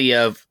worthy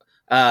of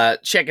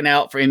checking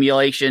out for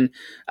emulation.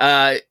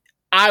 I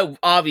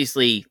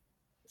obviously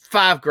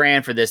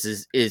 $5,000 for this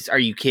is are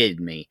you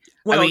kidding me?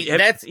 Well, I mean,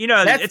 that's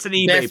it's an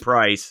eBay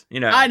price.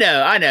 I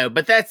know,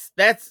 but that's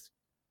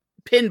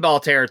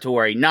pinball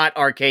territory, not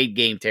arcade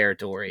game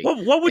territory.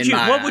 What would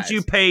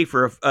you pay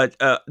for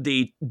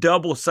the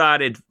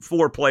double-sided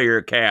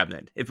 4-player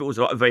cabinet if it was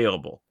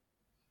available?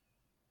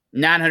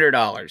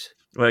 $900.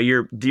 Well,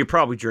 you're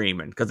probably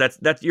dreaming, because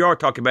that's you are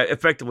talking about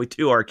effectively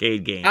 2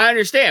 arcade games. I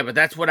understand, but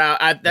that's what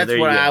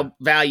I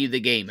value the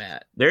game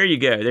at. There you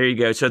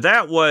go. So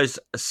that was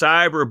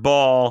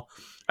Cyberball,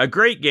 a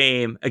great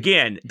game.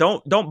 Again,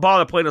 don't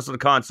bother playing this on the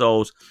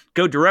consoles.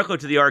 Go directly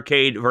to the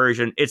arcade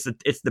version. It's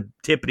the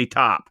tippity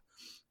top.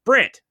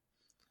 Brent,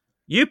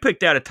 you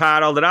picked out a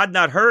title that I'd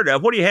not heard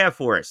of. What do you have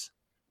for us?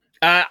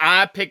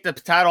 I picked a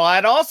title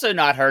I'd also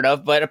not heard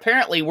of, but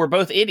apparently we're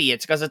both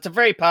idiots because it's a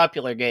very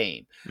popular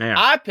game. Yeah.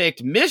 I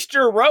picked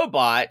Mr.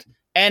 Robot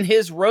and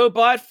His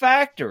Robot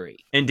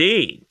Factory.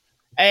 Indeed.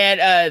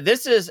 And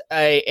this is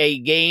a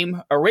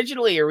game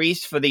originally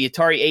released for the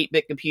Atari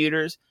 8-bit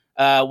computers,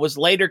 was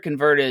later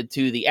converted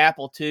to the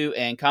Apple II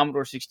and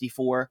Commodore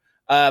 64.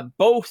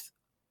 Both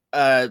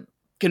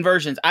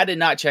conversions I did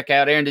not check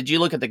out. Aaron, did you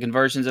look at the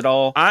conversions at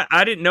all?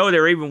 I didn't know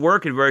there even were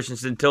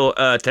conversions until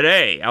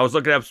today. I was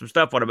looking up some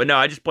stuff on it, but no,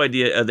 I just played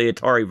the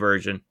Atari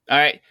version. All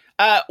right.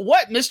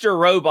 What Mr.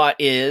 Robot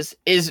is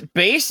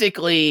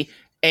basically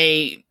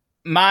a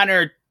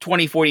minor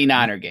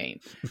 2049er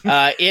game.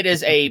 It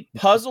is a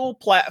puzzle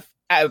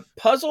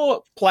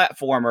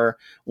platformer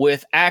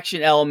with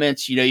action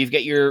elements. You know, you've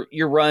got your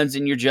runs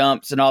and your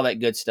jumps and all that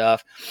good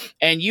stuff,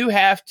 and you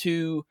have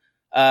to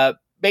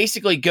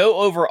basically go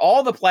over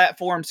all the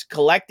platforms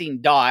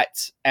collecting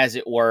dots, as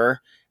it were,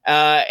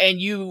 and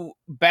you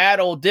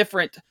battle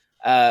different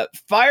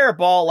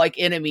fireball-like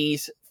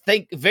enemies.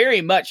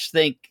 Very much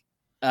think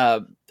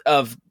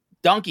of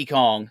Donkey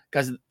Kong,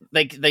 because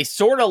they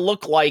sort of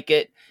look like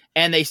it,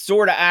 and they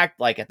sort of act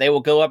like it. They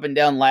will go up and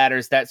down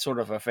ladders, that sort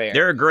of affair.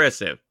 They're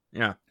aggressive.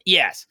 Yeah.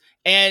 Yes.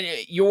 And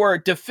your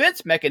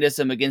defense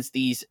mechanism against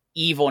these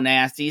evil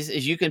nasties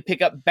is you can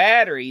pick up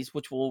batteries,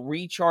 which will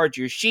recharge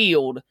your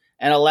shield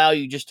and allow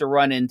you just to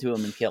run into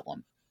them and kill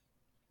them.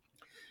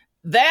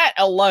 That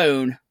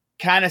alone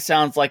kind of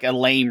sounds like a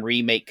lame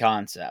remake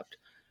concept.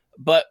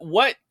 But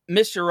what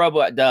Mr.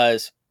 Robot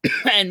does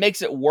and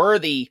makes it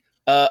worthy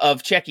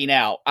of checking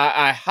out,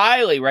 I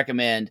highly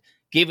recommend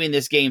giving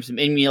this game some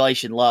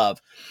emulation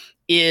love,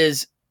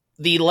 is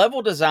the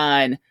level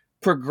design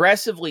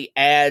progressively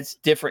adds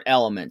different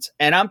elements.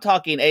 And I'm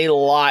talking a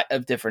lot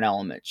of different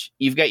elements.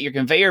 You've got your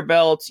conveyor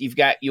belts, you've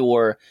got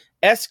your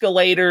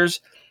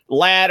escalators,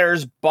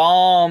 ladders,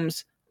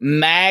 bombs,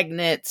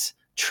 magnets,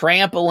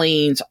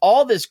 trampolines,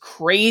 all this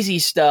crazy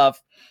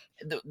stuff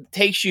that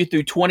takes you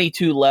through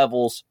 22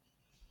 levels.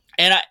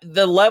 And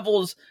the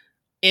levels,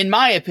 in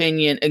my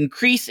opinion,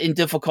 increase in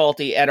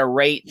difficulty at a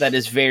rate that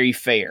is very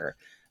fair.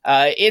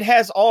 It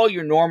has all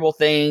your normal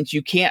things.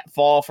 You can't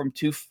fall from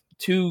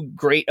too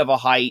great of a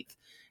height.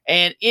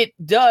 And it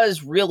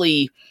does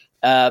really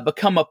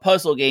become a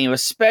puzzle game,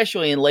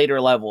 especially in later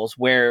levels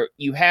where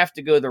you have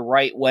to go the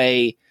right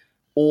way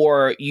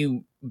or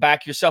you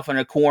back yourself in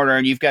a corner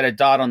and you've got a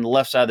dot on the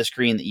left side of the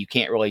screen that you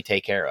can't really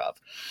take care of.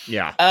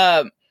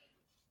 Yeah.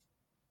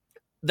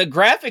 The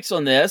graphics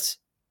on this,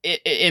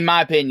 in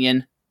my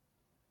opinion,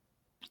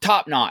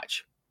 top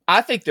notch.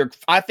 I think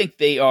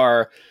they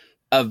are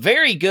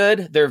very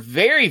good. They're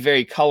very,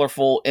 very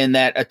colorful in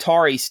that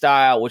Atari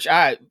style, which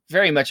I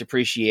very much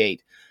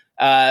appreciate.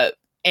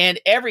 And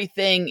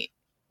everything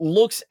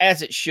looks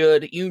as it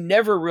should. You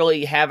never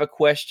really have a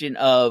question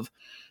of,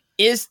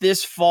 is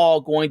this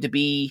fall going to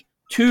be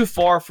too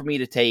far for me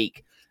to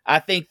take? I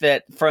think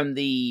that from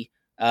the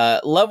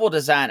level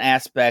design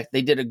aspect,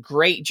 they did a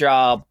great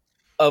job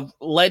of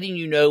letting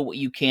you know what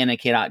you can and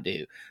cannot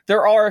do.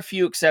 There are a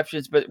few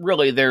exceptions, but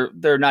really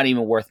they're not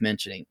even worth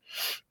mentioning.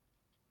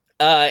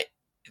 The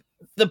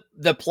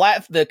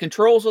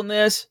controls on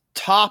this,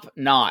 top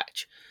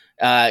notch.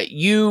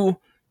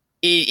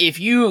 If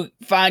you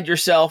find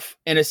yourself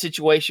in a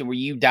situation where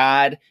you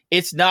died,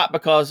 it's not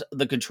because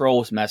the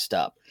controls messed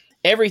up.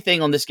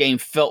 Everything on this game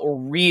felt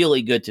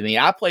really good to me.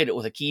 I played it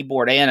with a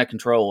keyboard and a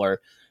controller.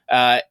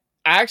 I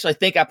actually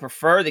think I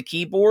prefer the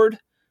keyboard,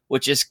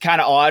 which is kind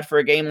of odd for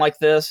a game like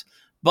this,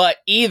 but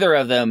either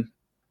of them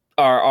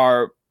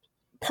are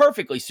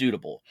perfectly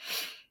suitable.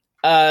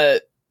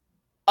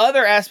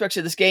 Other aspects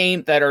of this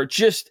game that are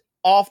just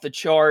off the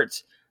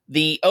charts,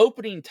 the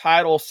opening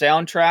title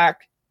soundtrack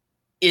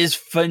is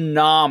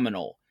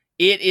phenomenal.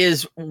 It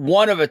is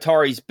one of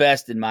Atari's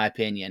best, in my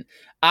opinion.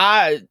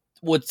 I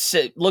looked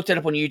it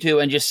up on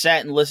YouTube and just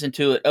sat and listened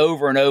to it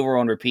over and over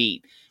on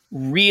repeat.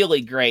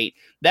 Really great.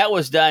 That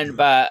was done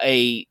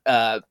by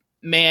a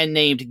man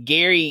named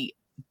Gary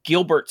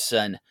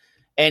Gilbertson,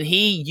 and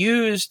he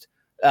used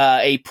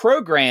a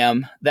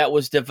program that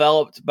was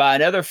developed by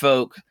another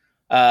folk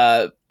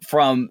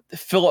from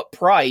Philip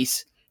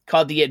Price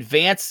called the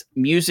Advanced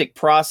Music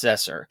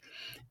Processor.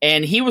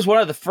 And he was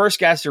one of the first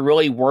guys to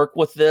really work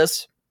with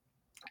this,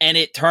 and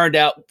it turned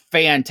out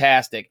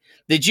fantastic.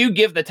 Did you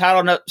give the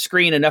title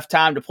screen enough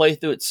time to play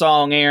through its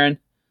song, Aaron?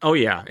 Oh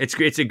yeah, it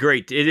is a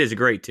great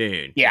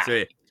tune. Yeah.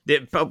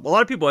 A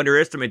lot of people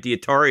underestimate the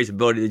Atari's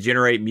ability to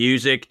generate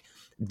music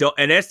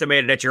and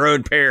estimate it at your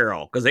own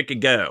peril, because it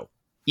could go.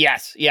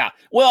 Yes, yeah.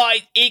 Well,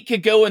 it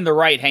could go in the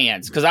right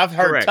hands, because I've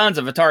heard tons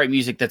of Atari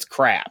music that's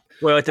crap.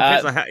 Well, it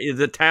depends on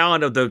the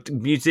talent of the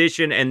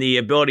musician and the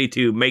ability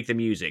to make the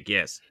music,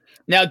 yes.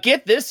 Now,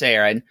 get this,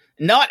 Aaron.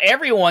 Not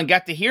everyone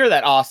got to hear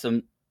that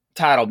awesome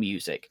title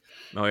music.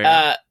 Oh,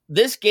 yeah.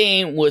 This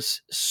game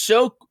was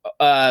so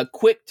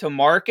quick to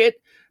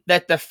market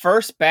that the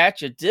first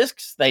batch of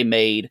discs they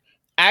made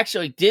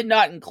actually did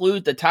not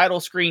include the title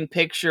screen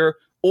picture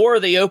or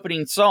the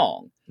opening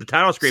song. The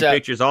title screen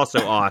picture is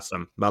also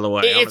awesome, by the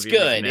way. It's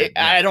good.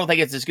 I don't think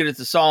it's as good as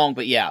the song,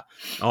 but yeah.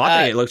 Oh,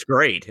 I think it looks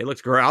great. It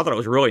looks great. I thought it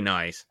was really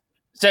nice.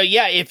 So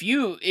yeah, if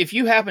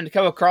you happen to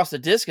come across a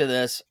disc of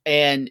this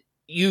and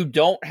you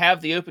don't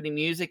have the opening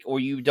music or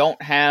you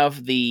don't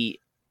have the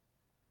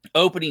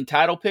opening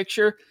title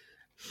picture,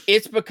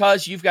 it's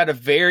because you've got a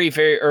very,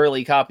 very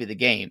early copy of the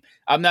game.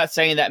 I'm not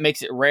saying that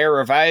makes it rare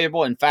or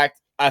valuable. In fact,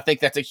 I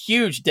think that's a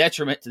huge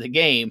detriment to the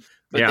game,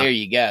 but there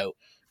you go.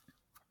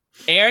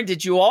 Aaron,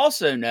 did you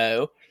also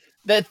know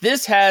that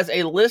this has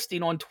a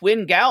listing on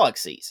Twin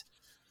Galaxies?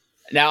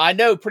 Now, I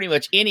know pretty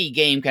much any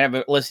game can have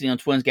a listing on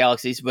Twin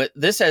Galaxies, but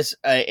this has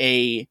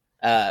a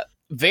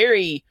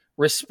very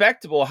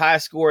respectable high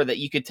score that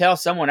you could tell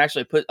someone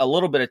actually put a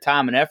little bit of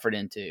time and effort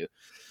into.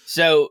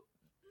 So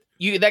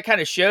that kind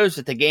of shows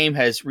that the game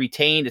has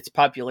retained its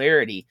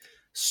popularity,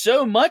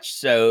 so much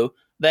so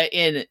that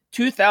in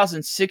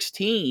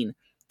 2016,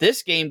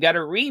 this game got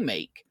a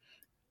remake.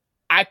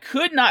 I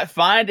could not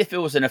find if it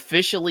was an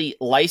officially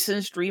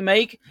licensed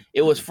remake.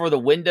 It was for the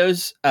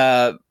Windows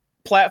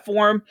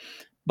platform,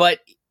 but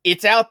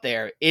it's out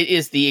there. It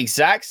is the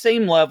exact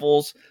same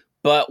levels,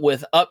 but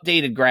with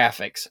updated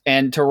graphics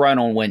and to run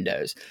on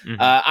Windows.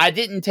 I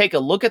didn't take a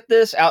look at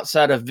this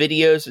outside of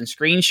videos and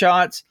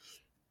screenshots.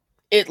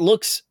 It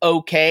looks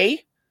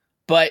okay,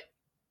 but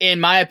in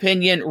my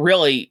opinion,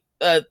 really,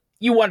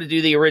 you want to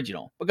do the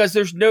original because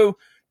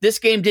this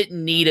game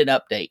didn't need an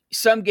update.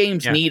 Some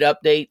games need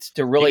updates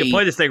to really... You can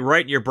play this thing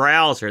right in your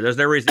browser. There's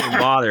no reason to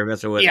bother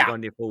messing with it.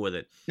 Don't need to fool with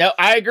it. No,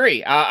 I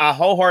agree. I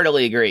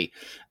wholeheartedly agree.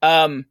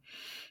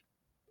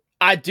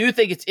 I do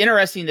think it's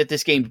interesting that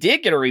this game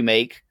did get a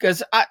remake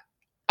because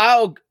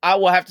I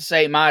will have to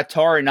say my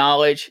Atari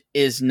knowledge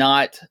is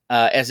not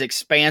as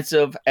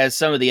expansive as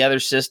some of the other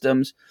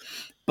systems,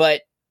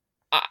 but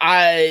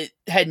I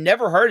had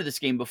never heard of this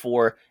game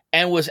before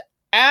and was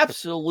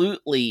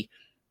absolutely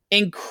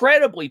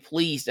incredibly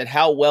pleased at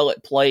how well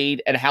it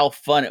played and how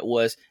fun it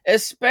was,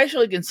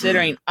 especially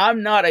considering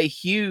I'm not a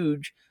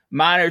huge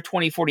Miner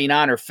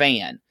 2049er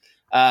fan.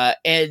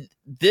 And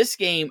this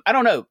game, I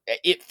don't know,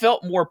 it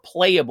felt more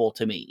playable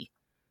to me.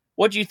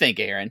 What do you think,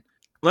 Aaron?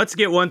 Let's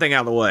get one thing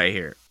out of the way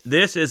here.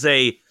 This is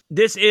a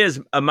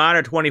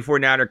Miner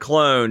 2049er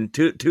clone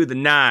to the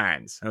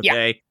nines.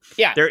 Okay,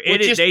 yeah.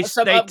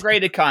 Some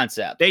upgraded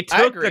concept. They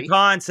took the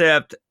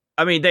concept.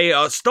 I mean, they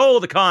stole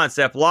the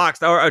concept,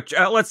 or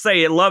let's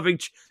say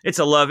it's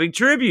a loving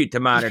tribute to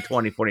Miner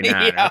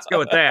 2049. Let's go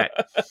with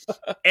that.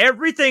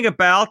 Everything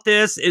about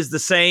this is the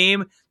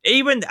same.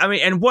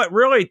 And what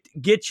really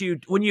gets you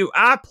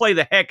I play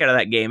the heck out of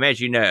that game, as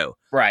you know.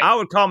 Right. I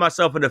would call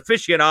myself an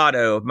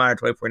aficionado of Miner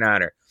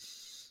 2049er.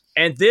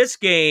 And this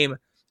game,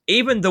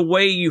 even the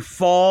way you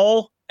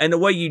fall and the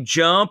way you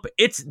jump,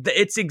 it's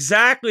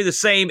exactly the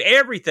same.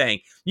 Everything.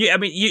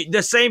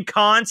 The same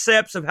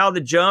concepts of how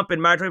the jump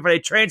in Miner 2049 they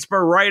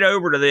transfer right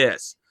over to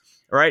this.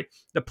 Right.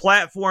 The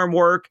platform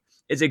work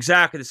is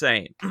exactly the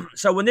same.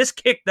 So when this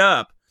kicked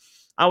up,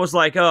 I was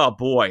like, oh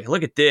boy,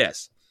 look at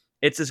this.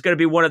 It's just going to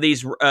be one of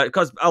these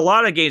because a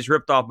lot of games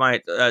ripped off Miner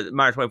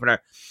 2049.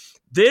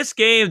 This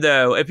game,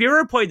 though, if you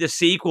ever played the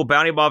sequel,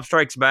 Bounty Bob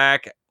Strikes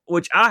Back,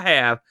 which I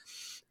have,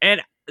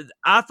 and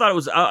I thought it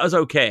was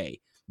okay.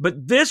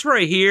 But this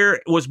right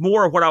here was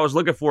more of what I was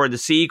looking for in the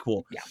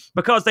sequel. Yeah.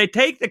 Because they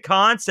take the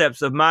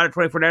concepts of Miner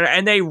 2049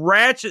 and they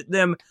ratchet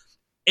them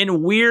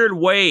in weird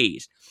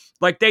ways.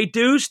 Like they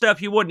do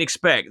stuff you wouldn't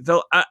expect.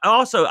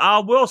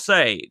 I will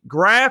say,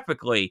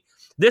 graphically,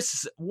 this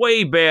is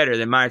way better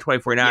than Miner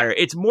 2049. Yeah.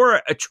 It's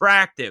more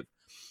attractive.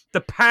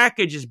 The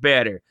package is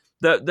better.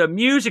 The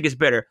music is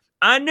better.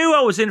 I knew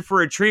I was in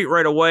for a treat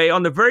right away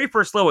on the very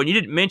first level. And you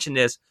didn't mention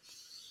this.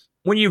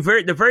 When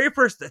the very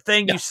first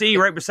thing you see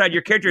right beside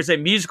your character is a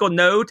musical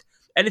note,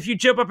 and if you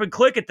jump up and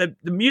click it, the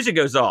music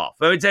goes off.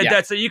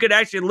 So you could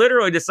actually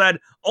literally decide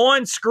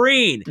on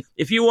screen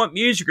if you want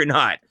music or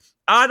not.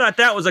 I thought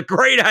that was a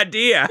great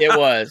idea. It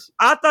was.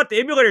 I thought the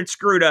emulator had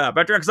screwed up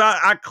because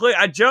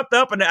I jumped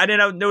up and I didn't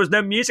know there was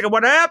no music. And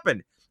what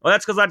happened? Well,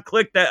 that's because I'd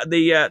clicked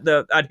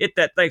I'd hit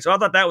that thing. So I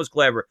thought that was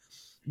clever.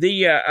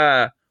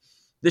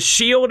 The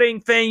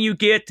shielding thing you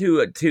get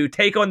to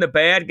take on the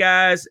bad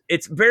guys,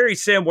 it's very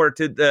similar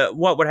to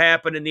what would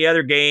happen in the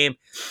other game,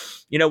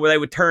 where they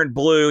would turn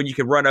blue and you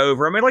could run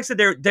over. I mean, like I said,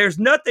 there's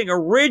nothing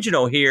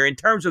original here in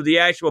terms of the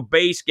actual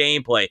base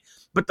gameplay,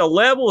 but the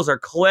levels are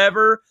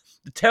clever.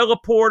 The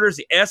teleporters,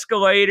 the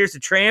escalators, the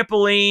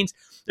trampolines.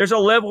 There's a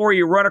level where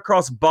you run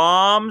across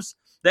bombs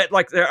that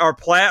there are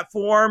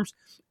platforms.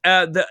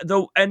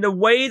 The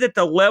way that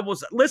the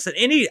levels, listen,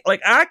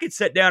 I could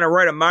sit down and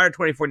write a Miner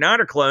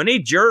 2049er clone. Any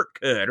jerk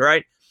could,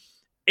 right?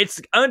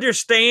 It's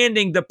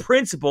understanding the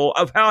principle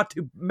of how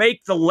to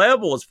make the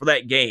levels for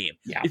that game.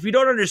 Yeah. If you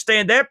don't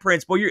understand that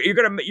principle, you're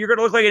gonna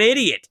look like an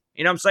idiot.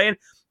 You know what I'm saying?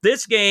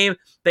 This game,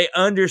 they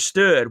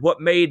understood what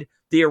made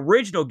the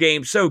original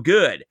game so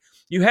good.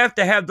 You have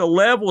to have the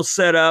levels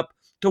set up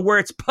to where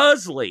it's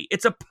puzzly.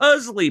 It's a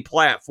puzzly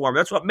platform.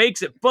 That's what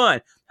makes it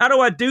fun. How do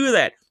I do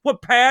that?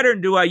 What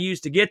pattern do I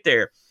use to get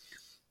there?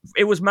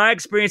 It was my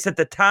experience that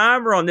the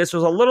timer on this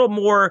was a little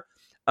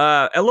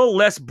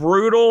less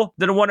brutal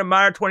than the one in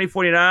Miner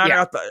 2049.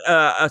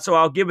 Yeah. So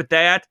I'll give it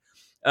that.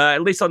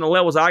 At least on the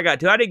levels I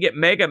got to. I didn't get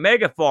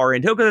mega far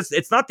into it because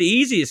it's not the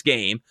easiest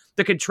game.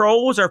 The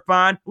controls are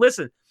fine.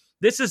 Listen,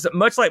 this is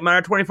much like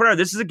Miner 2049.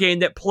 This is a game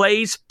that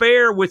plays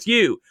fair with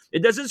you.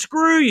 It doesn't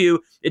screw you.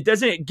 It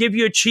doesn't give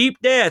you a cheap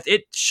death.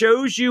 It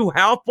shows you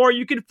how far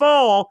you can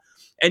fall.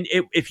 And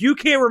if you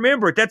can't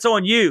remember it, that's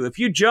on you. If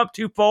you jump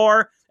too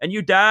far and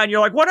you die and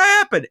you're like, what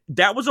happened?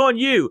 That was on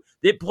you.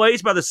 It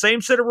plays by the same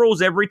set of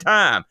rules every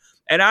time.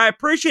 And I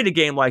appreciate a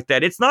game like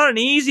that. It's not an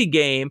easy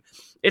game.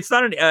 It's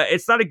not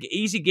an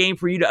easy game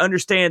for you to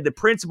understand the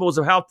principles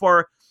of how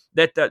far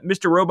that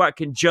Mr. Robot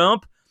can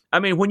jump. I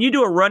mean, when you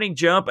do a running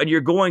jump and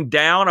you're going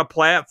down a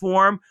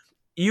platform,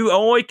 you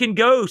only can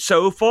go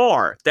so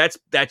far. That's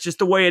just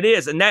the way it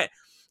is. And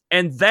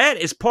that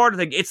is part of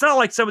the. It's not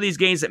like some of these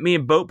games that me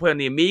and Boat play on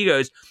the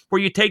Amigos,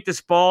 where you take this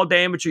fall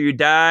damage or you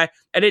die,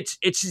 and it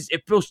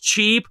feels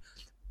cheap.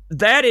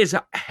 that is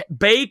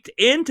baked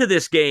into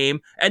this game,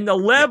 and the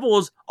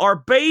levels are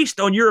based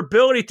on your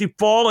ability to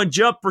fall and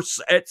jump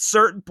at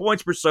certain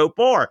points for so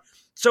far.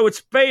 So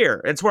it's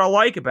fair. That's what I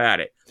like about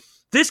it.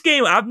 This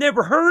game, I've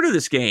never heard of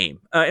this game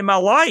in my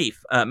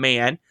life,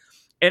 man.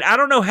 And I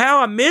don't know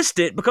how I missed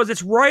it because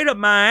it's right up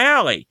my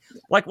alley.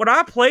 Like when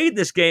I played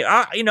this game,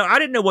 I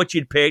didn't know what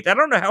you'd picked. I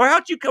don't know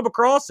how'd you come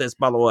across this,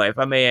 by the way, if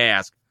I may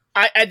ask.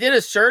 I did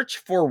a search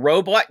for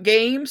robot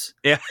games.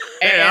 Yeah.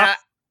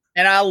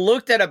 And I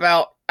looked at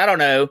about, I don't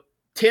know,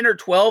 10 or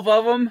 12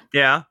 of them.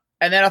 Yeah.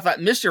 And then I thought,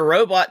 Mr.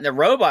 Robot and the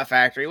Robot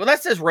Factory. Well,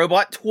 that says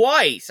robot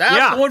twice.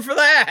 I'm going for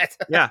that.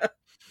 Yeah.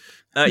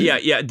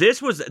 Yeah.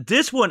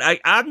 This one,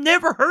 I've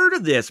never heard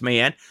of this,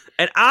 man.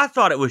 And I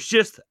thought it was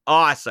just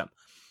awesome.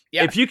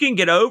 Yeah. If you can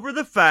get over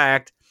the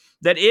fact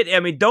that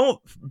don't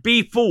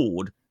be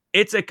fooled.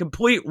 It's a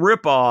complete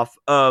ripoff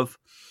of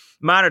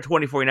Miner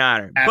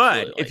 2049er.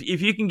 Absolutely. But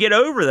if you can get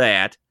over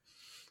that,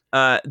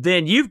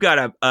 then you've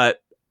got a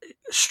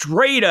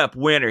straight up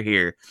winner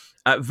here.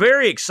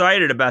 Very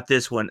excited about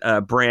this one,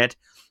 Brent.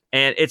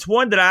 And it's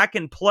one that I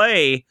can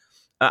play.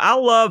 I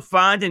love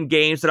finding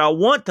games that I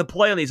want to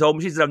play on these old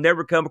machines that I've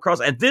never come across.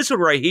 And this one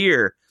right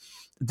here,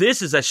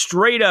 this is a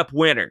straight up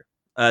winner.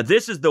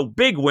 This is the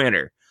big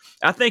winner.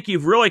 I think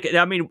you've really,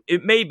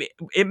 it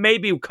may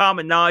be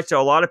common knowledge to a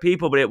lot of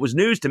people, but it was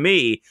news to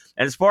me.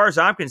 And as far as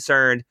I'm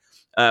concerned,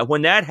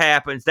 when that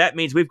happens, that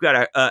means we've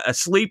got a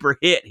sleeper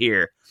hit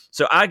here.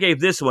 So I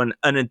gave this one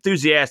an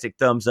enthusiastic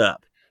thumbs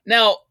up.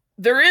 Now,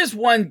 there is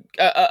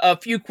a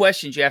few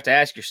questions you have to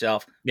ask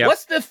yourself. Yep.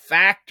 What's the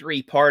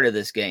factory part of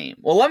this game?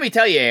 Well, let me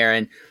tell you,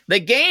 Aaron,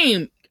 the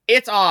game,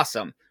 it's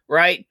awesome,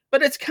 right?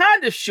 But it's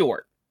kind of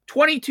short.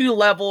 22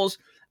 levels.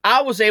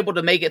 I was able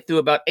to make it through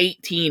about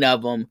 18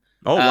 of them.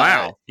 Oh,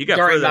 wow. You got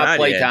during my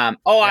playtime.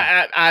 Oh,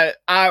 yeah.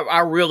 I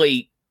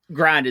really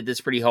grinded this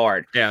pretty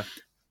hard. Yeah.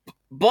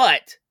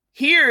 But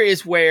here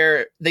is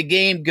where the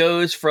game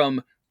goes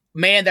from,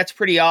 man, that's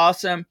pretty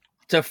awesome,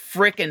 to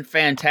frickin'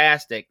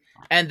 fantastic.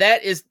 And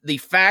that is the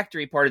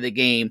factory part of the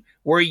game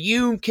where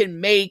you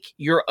can make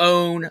your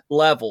own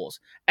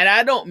levels. And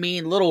I don't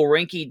mean little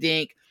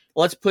rinky-dink,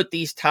 let's put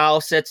these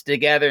tile sets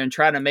together and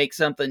try to make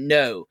something.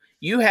 No.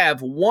 You have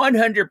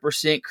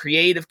 100%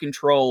 creative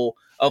control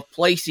of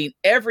placing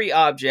every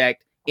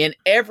object in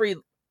every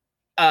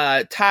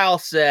tile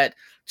set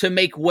to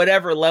make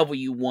whatever level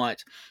you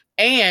want.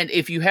 And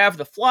if you have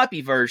the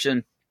floppy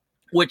version,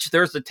 which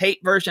there's a tape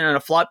version and a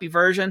floppy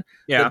version,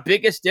 the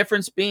biggest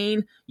difference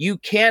being you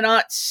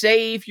cannot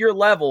save your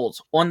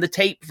levels on the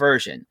tape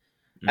version.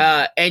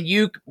 But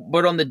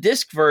on the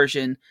disc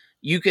version,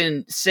 you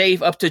can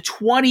save up to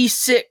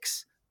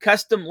 26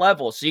 custom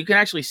levels. So you can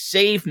actually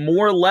save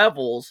more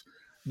levels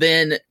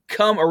than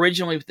come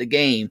originally with the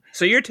game.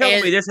 So you're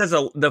telling me this has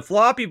the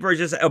floppy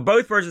versions,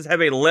 both versions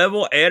have a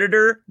level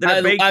editor that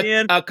are baked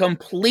in? A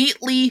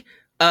completely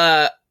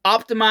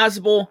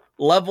optimizable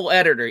level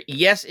editor.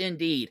 Yes,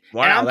 indeed.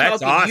 Wow, and I'm that's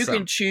talking, awesome. You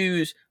can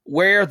choose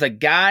where the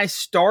guy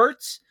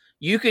starts.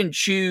 You can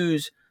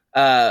choose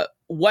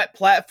what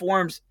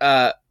platforms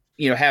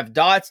have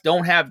dots,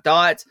 don't have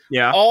dots.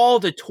 Yeah. All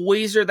the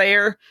toys are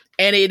there,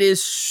 and it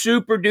is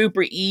super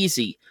duper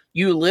easy.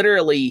 You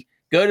literally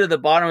go to the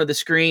bottom of the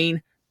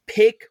screen,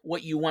 pick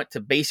what you want to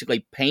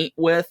basically paint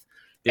with,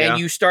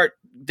 and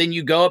then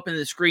you go up in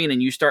the screen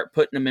and you start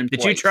putting them in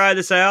place. Did you try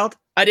this out?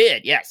 I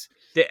did, yes.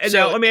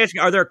 Now, let me ask you,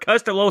 are there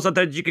custom levels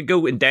that you could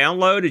go and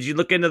download? Did you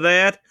look into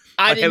that?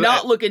 I did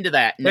not look into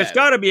that, no. There's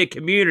got to be a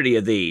community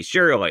of these,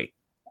 surely.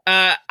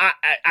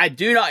 I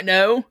do not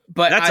know,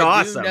 but that's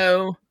awesome. Do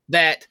know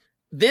that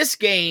this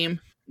game,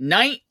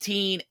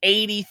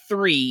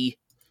 1983,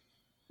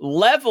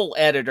 level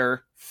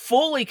editor,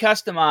 fully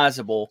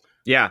customizable.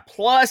 Yeah.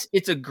 Plus,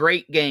 it's a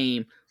great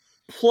game.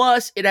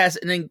 Plus, it has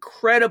an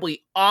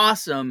incredibly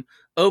awesome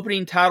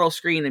opening title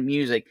screen and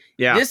music.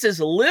 Yeah. This is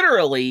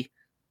literally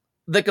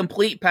the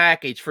complete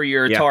package for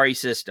your Atari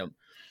system.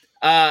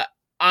 I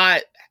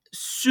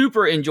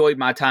super enjoyed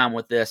my time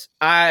with this.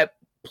 I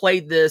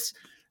played this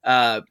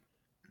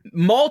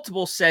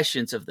multiple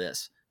sessions of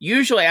this.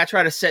 Usually, I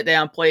try to sit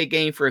down, play a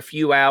game for a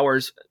few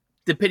hours,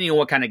 depending on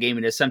what kind of game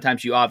it is.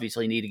 Sometimes you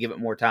obviously need to give it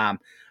more time.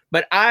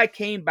 But I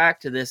came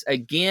back to this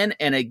again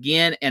and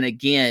again and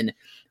again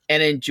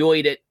and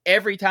enjoyed it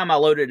every time I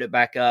loaded it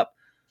back up.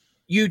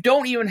 You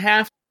don't even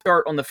have to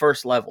start on the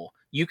first level.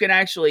 You can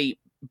actually,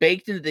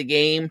 baked into the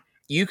game,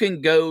 you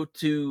can go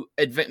to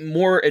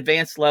more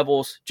advanced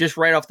levels just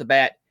right off the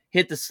bat,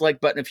 hit the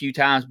select button a few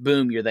times,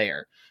 boom, you're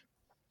there.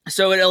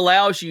 So it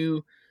allows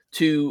you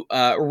to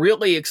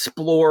really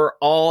explore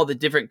all the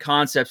different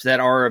concepts that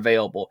are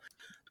available.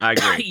 I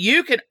agree.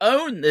 You can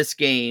own this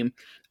game.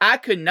 I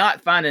could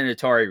not find an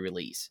Atari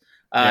release.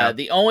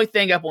 The only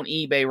thing up on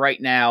eBay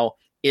right now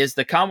is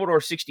the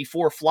Commodore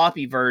 64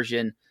 floppy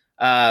version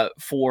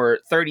for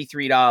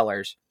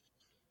 $33,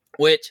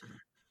 which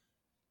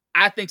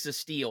I think is a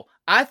steal.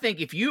 I think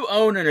if you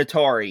own an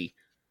Atari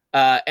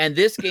and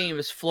this game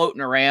is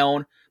floating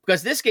around,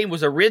 because this game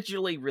was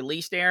originally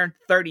released, Aaron,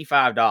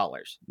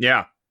 $35.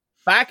 Yeah.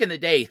 back in the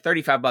day,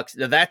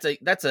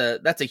 $35.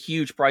 That's a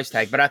huge price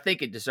tag, but I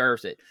think it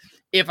deserves it.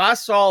 If I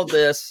saw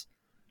this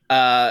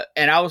and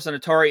I was an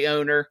Atari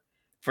owner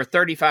for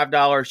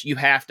 $35, you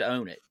have to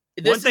own it.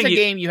 This is a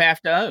game you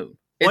have to own.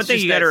 One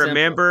thing you got to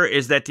remember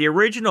is that the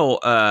original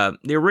Miner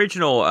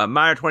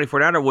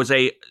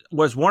 24-9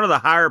 was one of the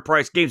higher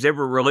priced games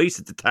ever released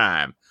at the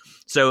time.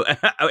 So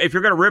if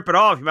you're going to rip it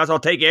off, you might as well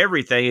take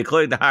everything,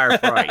 including the higher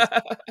price.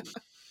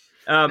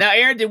 Now,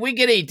 Aaron, did we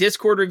get any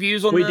Discord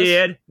reviews on this?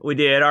 We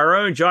did. Our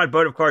own John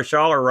Bodovkar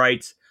Schaller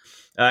writes,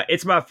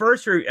 "It's my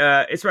first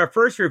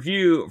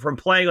review from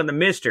playing on the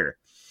Mister.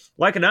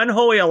 Like an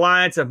unholy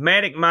alliance of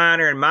Manic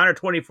Miner and Miner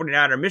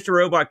 2049, Mr.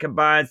 Robot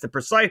combines the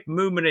precise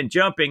movement and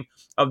jumping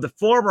of the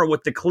former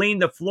with the clean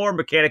the floor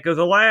mechanic of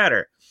the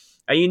latter.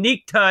 A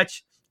unique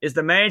touch is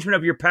the management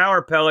of your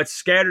power pellets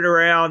scattered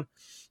around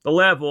the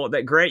level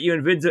that grant you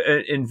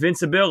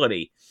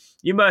invincibility.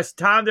 You must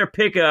time their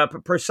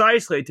pickup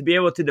precisely to be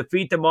able to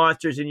defeat the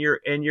monsters in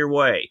your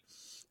way.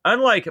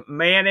 Unlike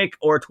Manic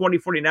or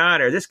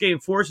 2049, this game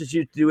forces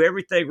you to do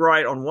everything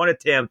right on one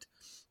attempt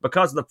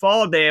because of the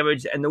fall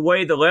damage and the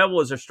way the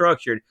levels are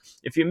structured.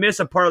 If you miss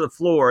a part of the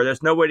floor,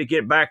 there's no way to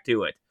get back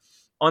to it.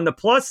 On the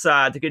plus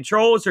side, the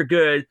controls are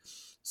good,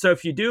 so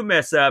if you do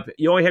mess up,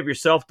 you only have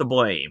yourself to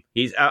blame."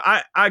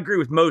 I agree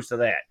with most of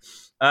that.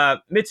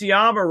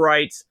 Mitsuyama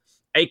writes,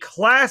 "A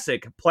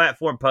classic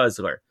platform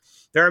puzzler.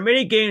 There are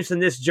many games in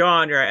this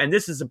genre, and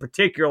this is a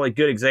particularly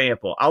good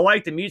example. I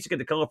like the music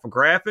and the colorful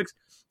graphics.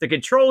 The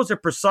controls are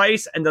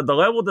precise, and the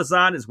level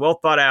design is well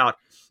thought out.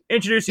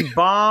 Introducing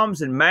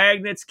bombs and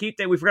magnets, we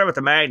forgot about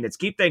the magnets,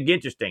 keep things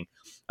interesting.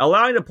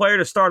 Allowing the player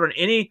to start on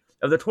any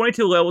of the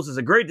 22 levels is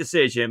a great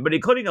decision, but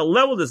including a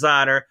level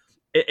designer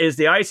is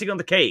the icing on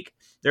the cake.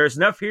 There's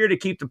enough here to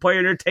keep the player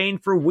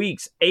entertained for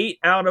weeks. 8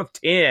 out of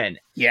 10.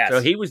 Yes.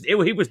 So he was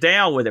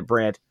down with it,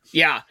 Brent.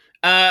 Yeah.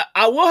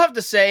 I will have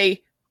to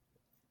say,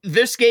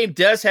 this game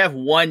does have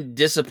one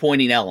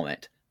disappointing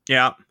element.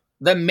 Yeah.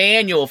 The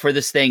manual for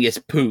this thing is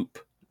poop.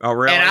 Oh,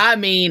 really? And I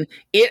mean,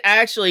 it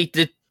actually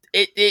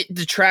it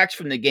detracts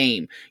from the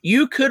game.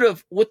 You could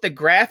have, with the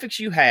graphics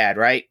you had,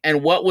 right,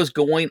 and what was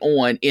going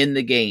on in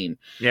the game,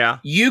 yeah,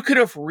 you could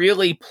have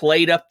really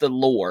played up the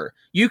lore.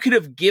 You could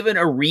have given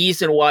a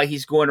reason why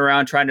he's going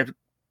around trying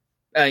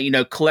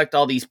to, collect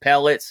all these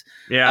pellets,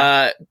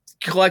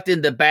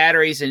 collecting the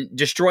batteries and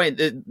destroying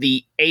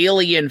the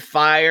alien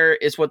fire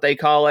is what they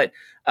call it.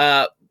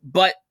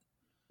 But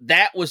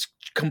that was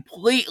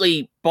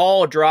completely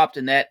ball dropped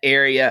in that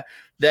area.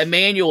 The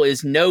manual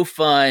is no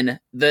fun.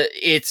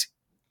 It's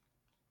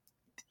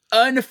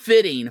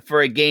unfitting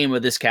for a game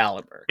of this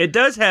caliber. It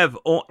does have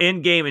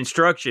in-game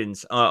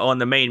instructions on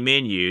the main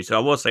menu, so I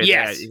will say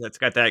that it's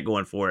got that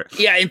going for it.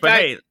 Yeah, in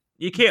fact, hey,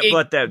 you can't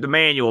let the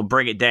manual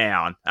bring it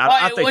down.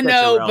 I think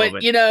that's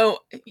irrelevant.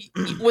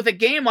 But with a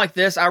game like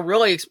this, I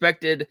really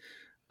expected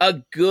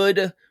a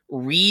good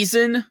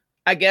reason,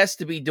 I guess,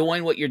 to be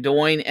doing what you're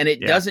doing, and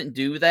it doesn't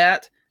do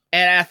that.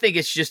 And I think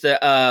it's just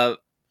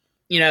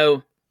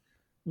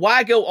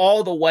why go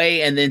all the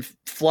way and then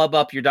flub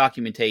up your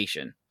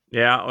documentation?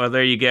 Yeah, well,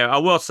 there you go. I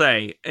will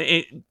say,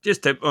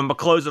 just to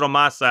close it on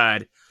my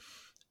side,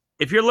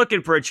 if you're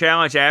looking for a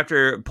challenge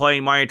after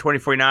playing Mario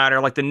 2049 or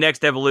like the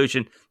next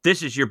evolution,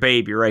 this is your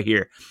baby right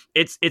here.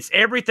 It's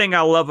everything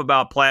I love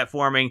about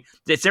platforming.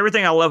 It's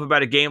everything I love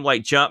about a game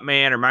like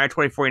Jumpman or Mario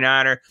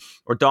 2049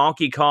 or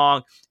Donkey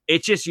Kong.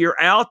 It's just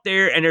you're out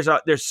there and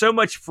there's so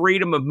much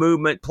freedom of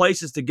movement,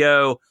 places to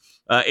go.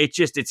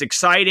 It's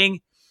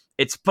exciting.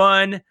 It's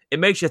fun. It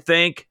makes you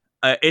think.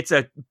 It's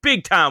a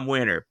big-time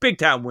winner,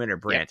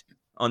 Brent,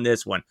 on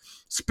this one.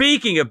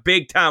 Speaking of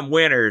big-time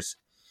winners,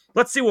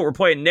 let's see what we're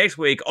playing next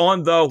week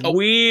on the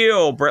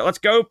wheel, Brent. Let's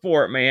go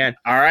for it, man.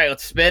 All right,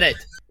 let's spin it.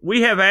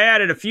 We have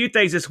added a few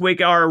things this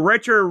week. Our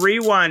Retro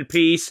Rewind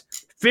piece,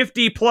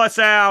 50-plus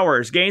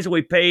hours, games that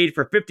we paid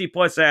for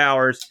 50-plus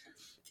hours.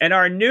 And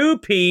our new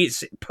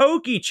piece,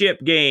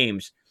 PokeChip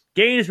games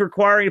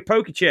requiring a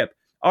PokeChip.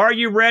 Are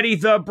you ready,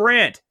 the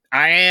Brent?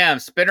 I am.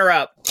 Spin her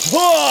up.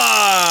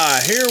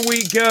 Here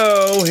we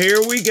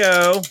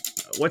go.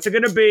 What's it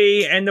going to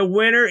be? And the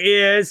winner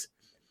is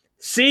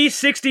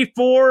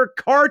C64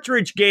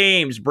 cartridge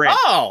games, Brent.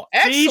 Oh,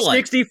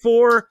 excellent.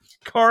 C64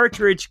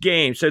 cartridge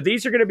games. So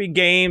these are going to be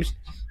games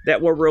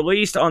that were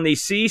released on the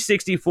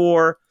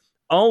C64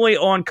 only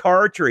on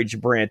cartridge,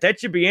 Brent. That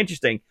should be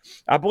interesting.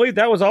 I believe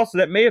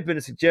that may have been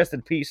a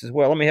suggested piece as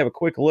well. Let me have a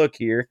quick look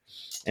here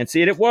and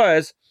see it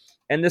was.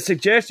 And the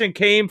suggestion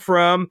came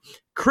from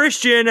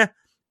Christian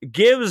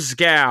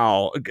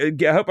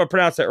Givsgow. I hope I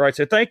pronounced that right.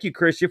 So thank you,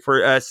 Christian,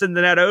 for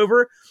sending that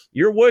over.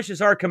 Your wish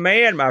is our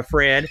command, my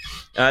friend.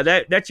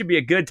 That should be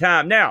a good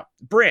time. Now,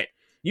 Brent,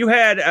 you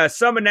had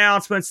some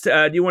announcements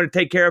you want to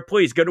take care of.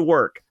 Please go to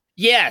work.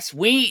 Yes,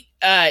 we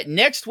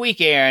next week,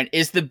 Aaron,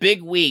 is the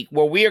big week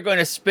where we are going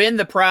to spin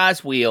the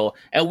prize wheel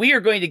and we are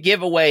going to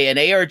give away an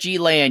ARG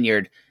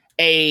lanyard,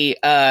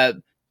 a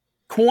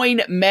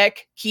Coin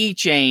Mech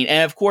keychain,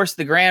 and of course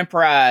the grand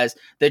prize,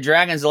 the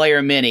Dragon's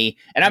Lair Mini.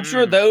 And I'm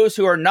sure those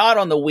who are not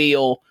on the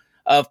wheel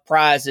of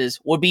prizes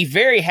would be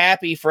very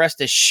happy for us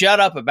to shut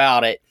up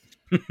about it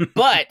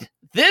But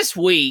this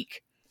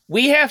week,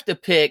 we have to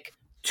pick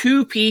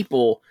 2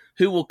 people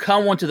who will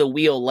come onto the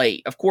wheel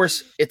late. Of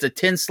course, it's a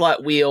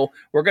 10-slot wheel.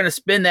 We're going to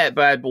spin that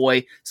bad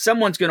boy.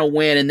 Someone's going to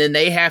win, and then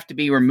they have to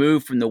be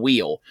removed from the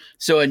wheel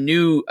so a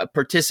new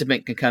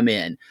participant can come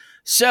in.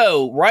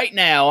 So right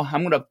now,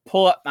 I'm going to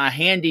pull up my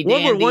handy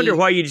dandy. One would wonder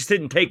why you just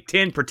didn't take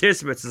 10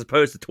 participants as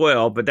opposed to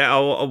 12, but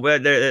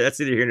that's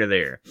either here or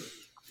there.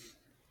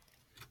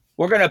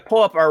 We're going to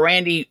pull up our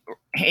handy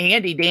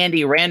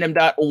dandy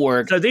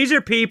random.org. So these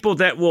are people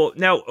that will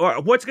now.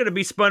 What's going to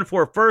be spun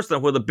for first?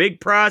 Will the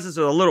big prizes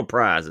or the little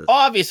prizes?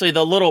 Obviously,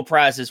 the little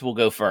prizes will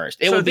go first.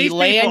 It will be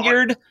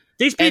lanyard.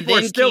 These people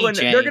are still in.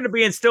 They're going to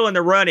be still in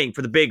the running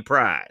for the big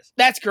prize.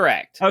 That's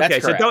correct. Okay,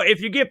 That's correct. So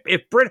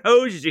if Brent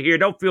hoses you here,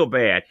 don't feel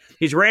bad.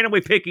 He's randomly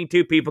picking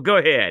 2 people. Go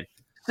ahead.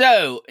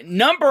 So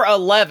number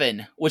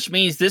 11, which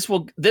means this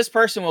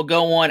person will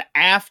go on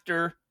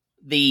after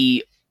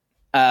the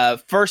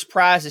first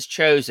prize is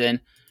chosen.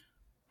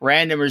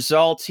 Random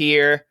results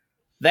here.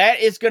 That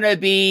is going to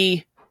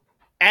be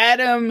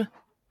Adam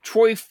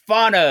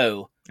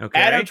Troifano. Okay.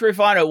 Adam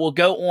Troifano will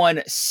go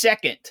on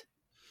second.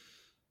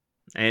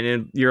 And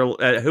then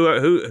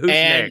who's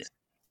next?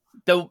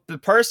 The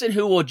person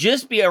who will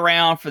just be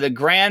around for the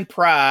grand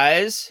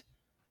prize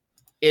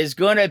is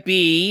going to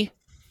be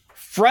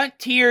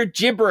Frontier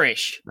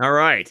Gibberish. All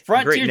right.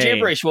 Frontier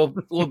Gibberish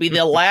will be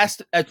the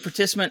last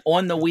participant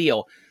on the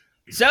wheel.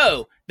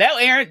 So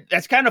Aaron,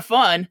 that's kind of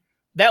fun.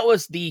 That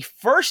was the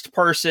first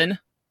person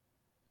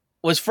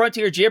was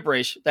Frontier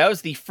Gibberish. That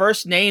was the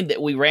first name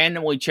that we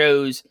randomly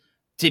chose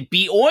to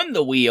be on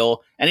the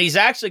wheel, and he's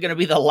actually going to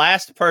be the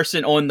last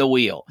person on the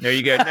wheel. There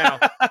you go. Now,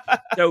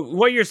 so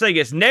what you're saying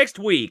is next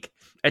week,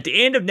 at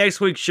the end of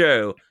next week's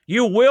show,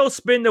 you will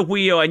spin the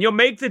wheel, and you'll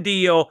make the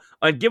deal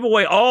and give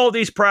away all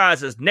these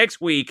prizes next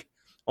week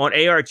on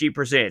ARG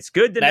Presents.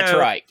 Good to know. That's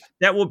right.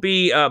 That will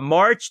be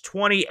March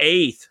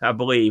 28th, I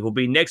believe, will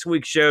be next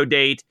week's show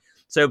date.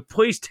 So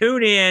please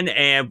tune in,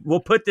 and we'll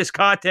put this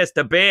contest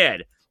to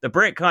bed. The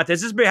Brent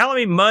contest. How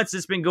many months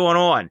it's been going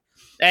on?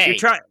 Hey,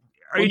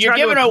 you're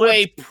giving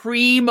away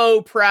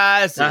primo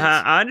prizes.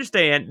 I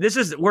understand. This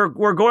is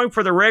we're going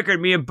for the record.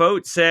 Me and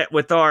Boat set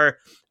with our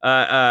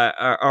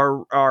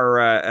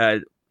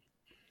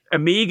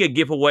Amiga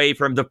giveaway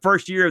from the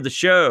first year of the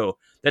show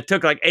that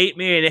took like 8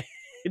 million.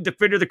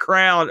 Defender of the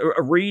Crown,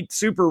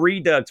 Super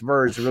Redux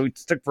version. It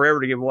took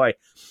forever to give away.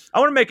 I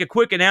want to make a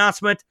quick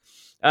announcement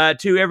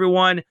to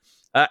everyone.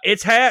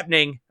 It's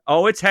happening.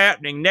 Oh, it's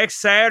happening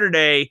next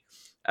Saturday,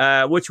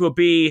 which will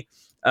be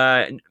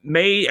March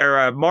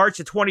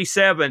the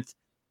 27th.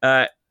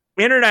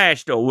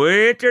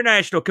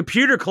 International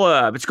Computer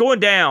Club. It's going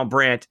down,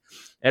 Brent.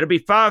 It'll be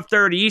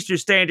 5:30 Eastern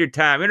Standard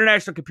Time.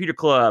 International Computer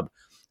Club,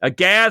 a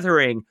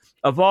gathering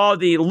of all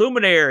the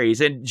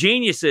luminaries and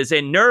geniuses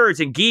and nerds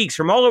and geeks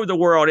from all over the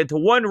world into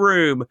one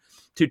room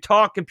to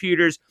talk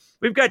computers.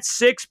 We've got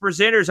 6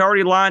 presenters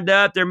already lined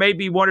up. There may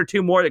be 1 or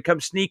 2 more that come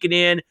sneaking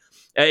in.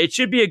 It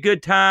should be a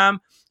good time.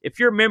 If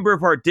you're a member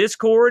of our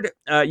Discord,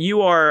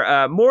 you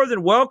are more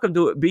than welcome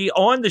to be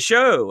on the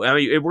show. I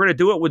mean, we're going to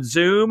do it with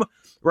Zoom.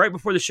 Right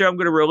before the show, I'm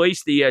going to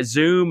release the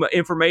Zoom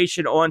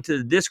information onto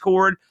the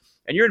Discord,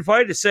 and you're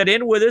invited to sit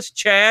in with us,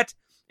 chat,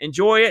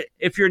 enjoy it.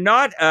 If you're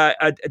not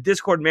a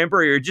Discord member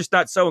or you're just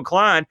not so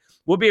inclined,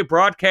 we'll be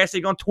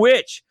broadcasting on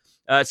Twitch.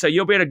 So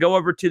you'll be able to go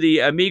over to the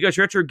Amigos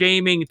Retro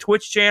Gaming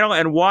Twitch channel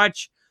and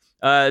watch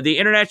the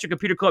International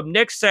Computer Club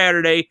next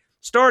Saturday,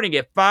 starting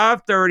at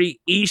 5:30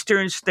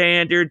 Eastern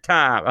Standard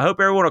Time. I hope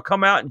everyone will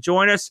come out and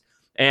join us.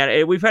 And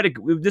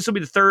this will be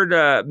the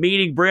 3rd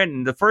meeting, Brent,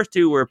 and the first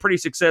 2 were pretty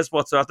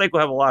successful, so I think we'll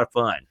have a lot of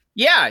fun.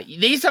 Yeah,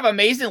 these have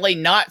amazingly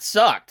not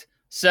sucked.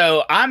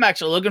 So I'm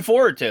actually looking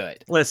forward to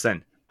it.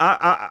 Listen,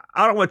 I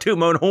don't want to toot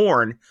my own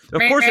horn.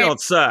 Of course they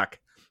don't suck.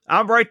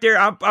 I'm right there.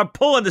 I'm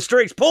pulling the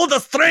strings. Pull the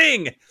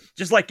string!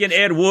 Just like in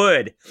Ed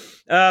Wood.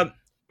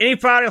 Any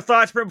final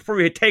thoughts, Brent, before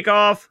we take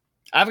off?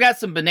 I've got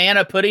some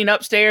banana pudding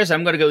upstairs.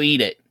 I'm going to go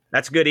eat it.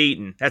 That's good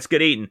eating.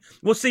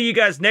 We'll see you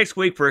guys next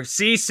week for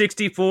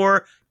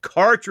C64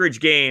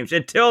 cartridge games.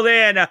 Until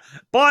then,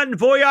 bon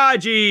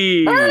voyage!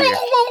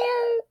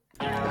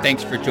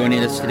 Thanks for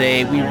joining us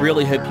today. We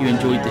really hope you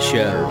enjoyed the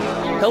show.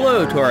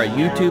 Hello to our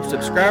YouTube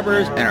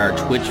subscribers and our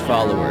Twitch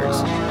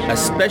followers. A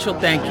special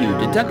thank you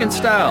to Duncan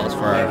Styles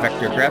for our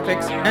vector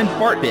graphics and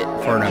Bartbit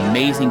for an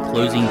amazing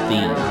closing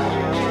theme.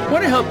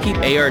 Want to help keep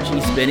ARG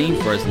spinning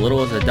for as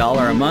little as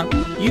 $1 a month?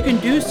 You can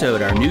do so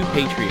at our new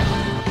Patreon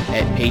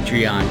at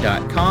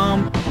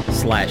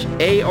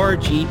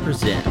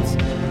patreon.com/ARGpresents.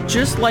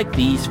 Just like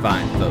these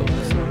fine folks.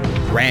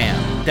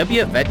 Ram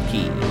W.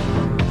 Vetke,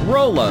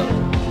 Rolo,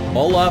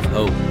 Olaf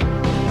Hope,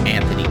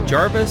 Anthony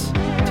Jarvis,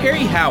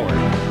 Terry Howard,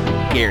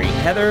 Gary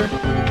Heather,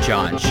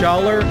 John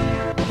Schaller,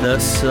 The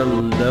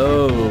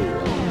Slow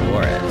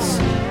Morris,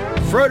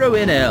 Frodo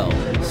NL,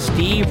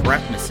 Steve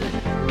Rasmussen,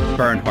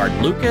 Bernhard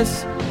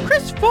Lucas,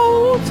 Chris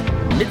Folds,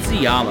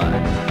 Mitsuyama,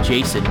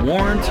 Jason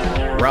Warnes,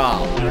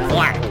 Rob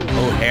Black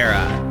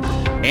O'Hara,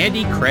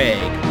 Andy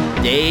Craig,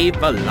 Dave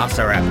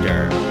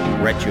Velociraptor,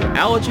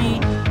 Retroalgy,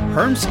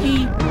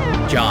 Hermsky,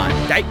 John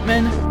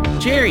Dykeman,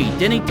 Jerry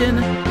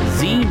Dennington,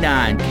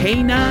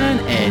 Z9K9,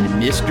 and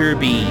Mr.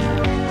 B.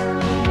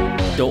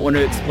 Don't want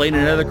to explain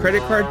another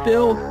credit card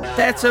bill?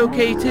 That's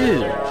okay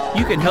too.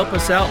 You can help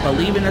us out by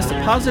leaving us a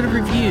positive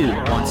review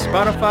on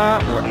Spotify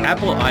or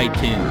Apple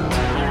iTunes.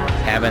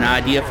 Have an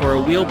idea for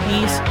a wheel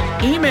piece?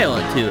 Email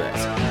it to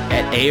us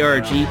at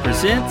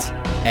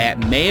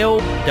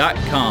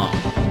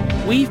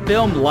argpresents@mail.com. We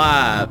film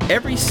live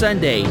every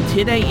Sunday,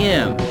 10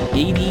 a.m.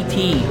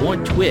 EDT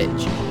on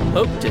Twitch.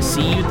 Hope to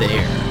see you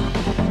there.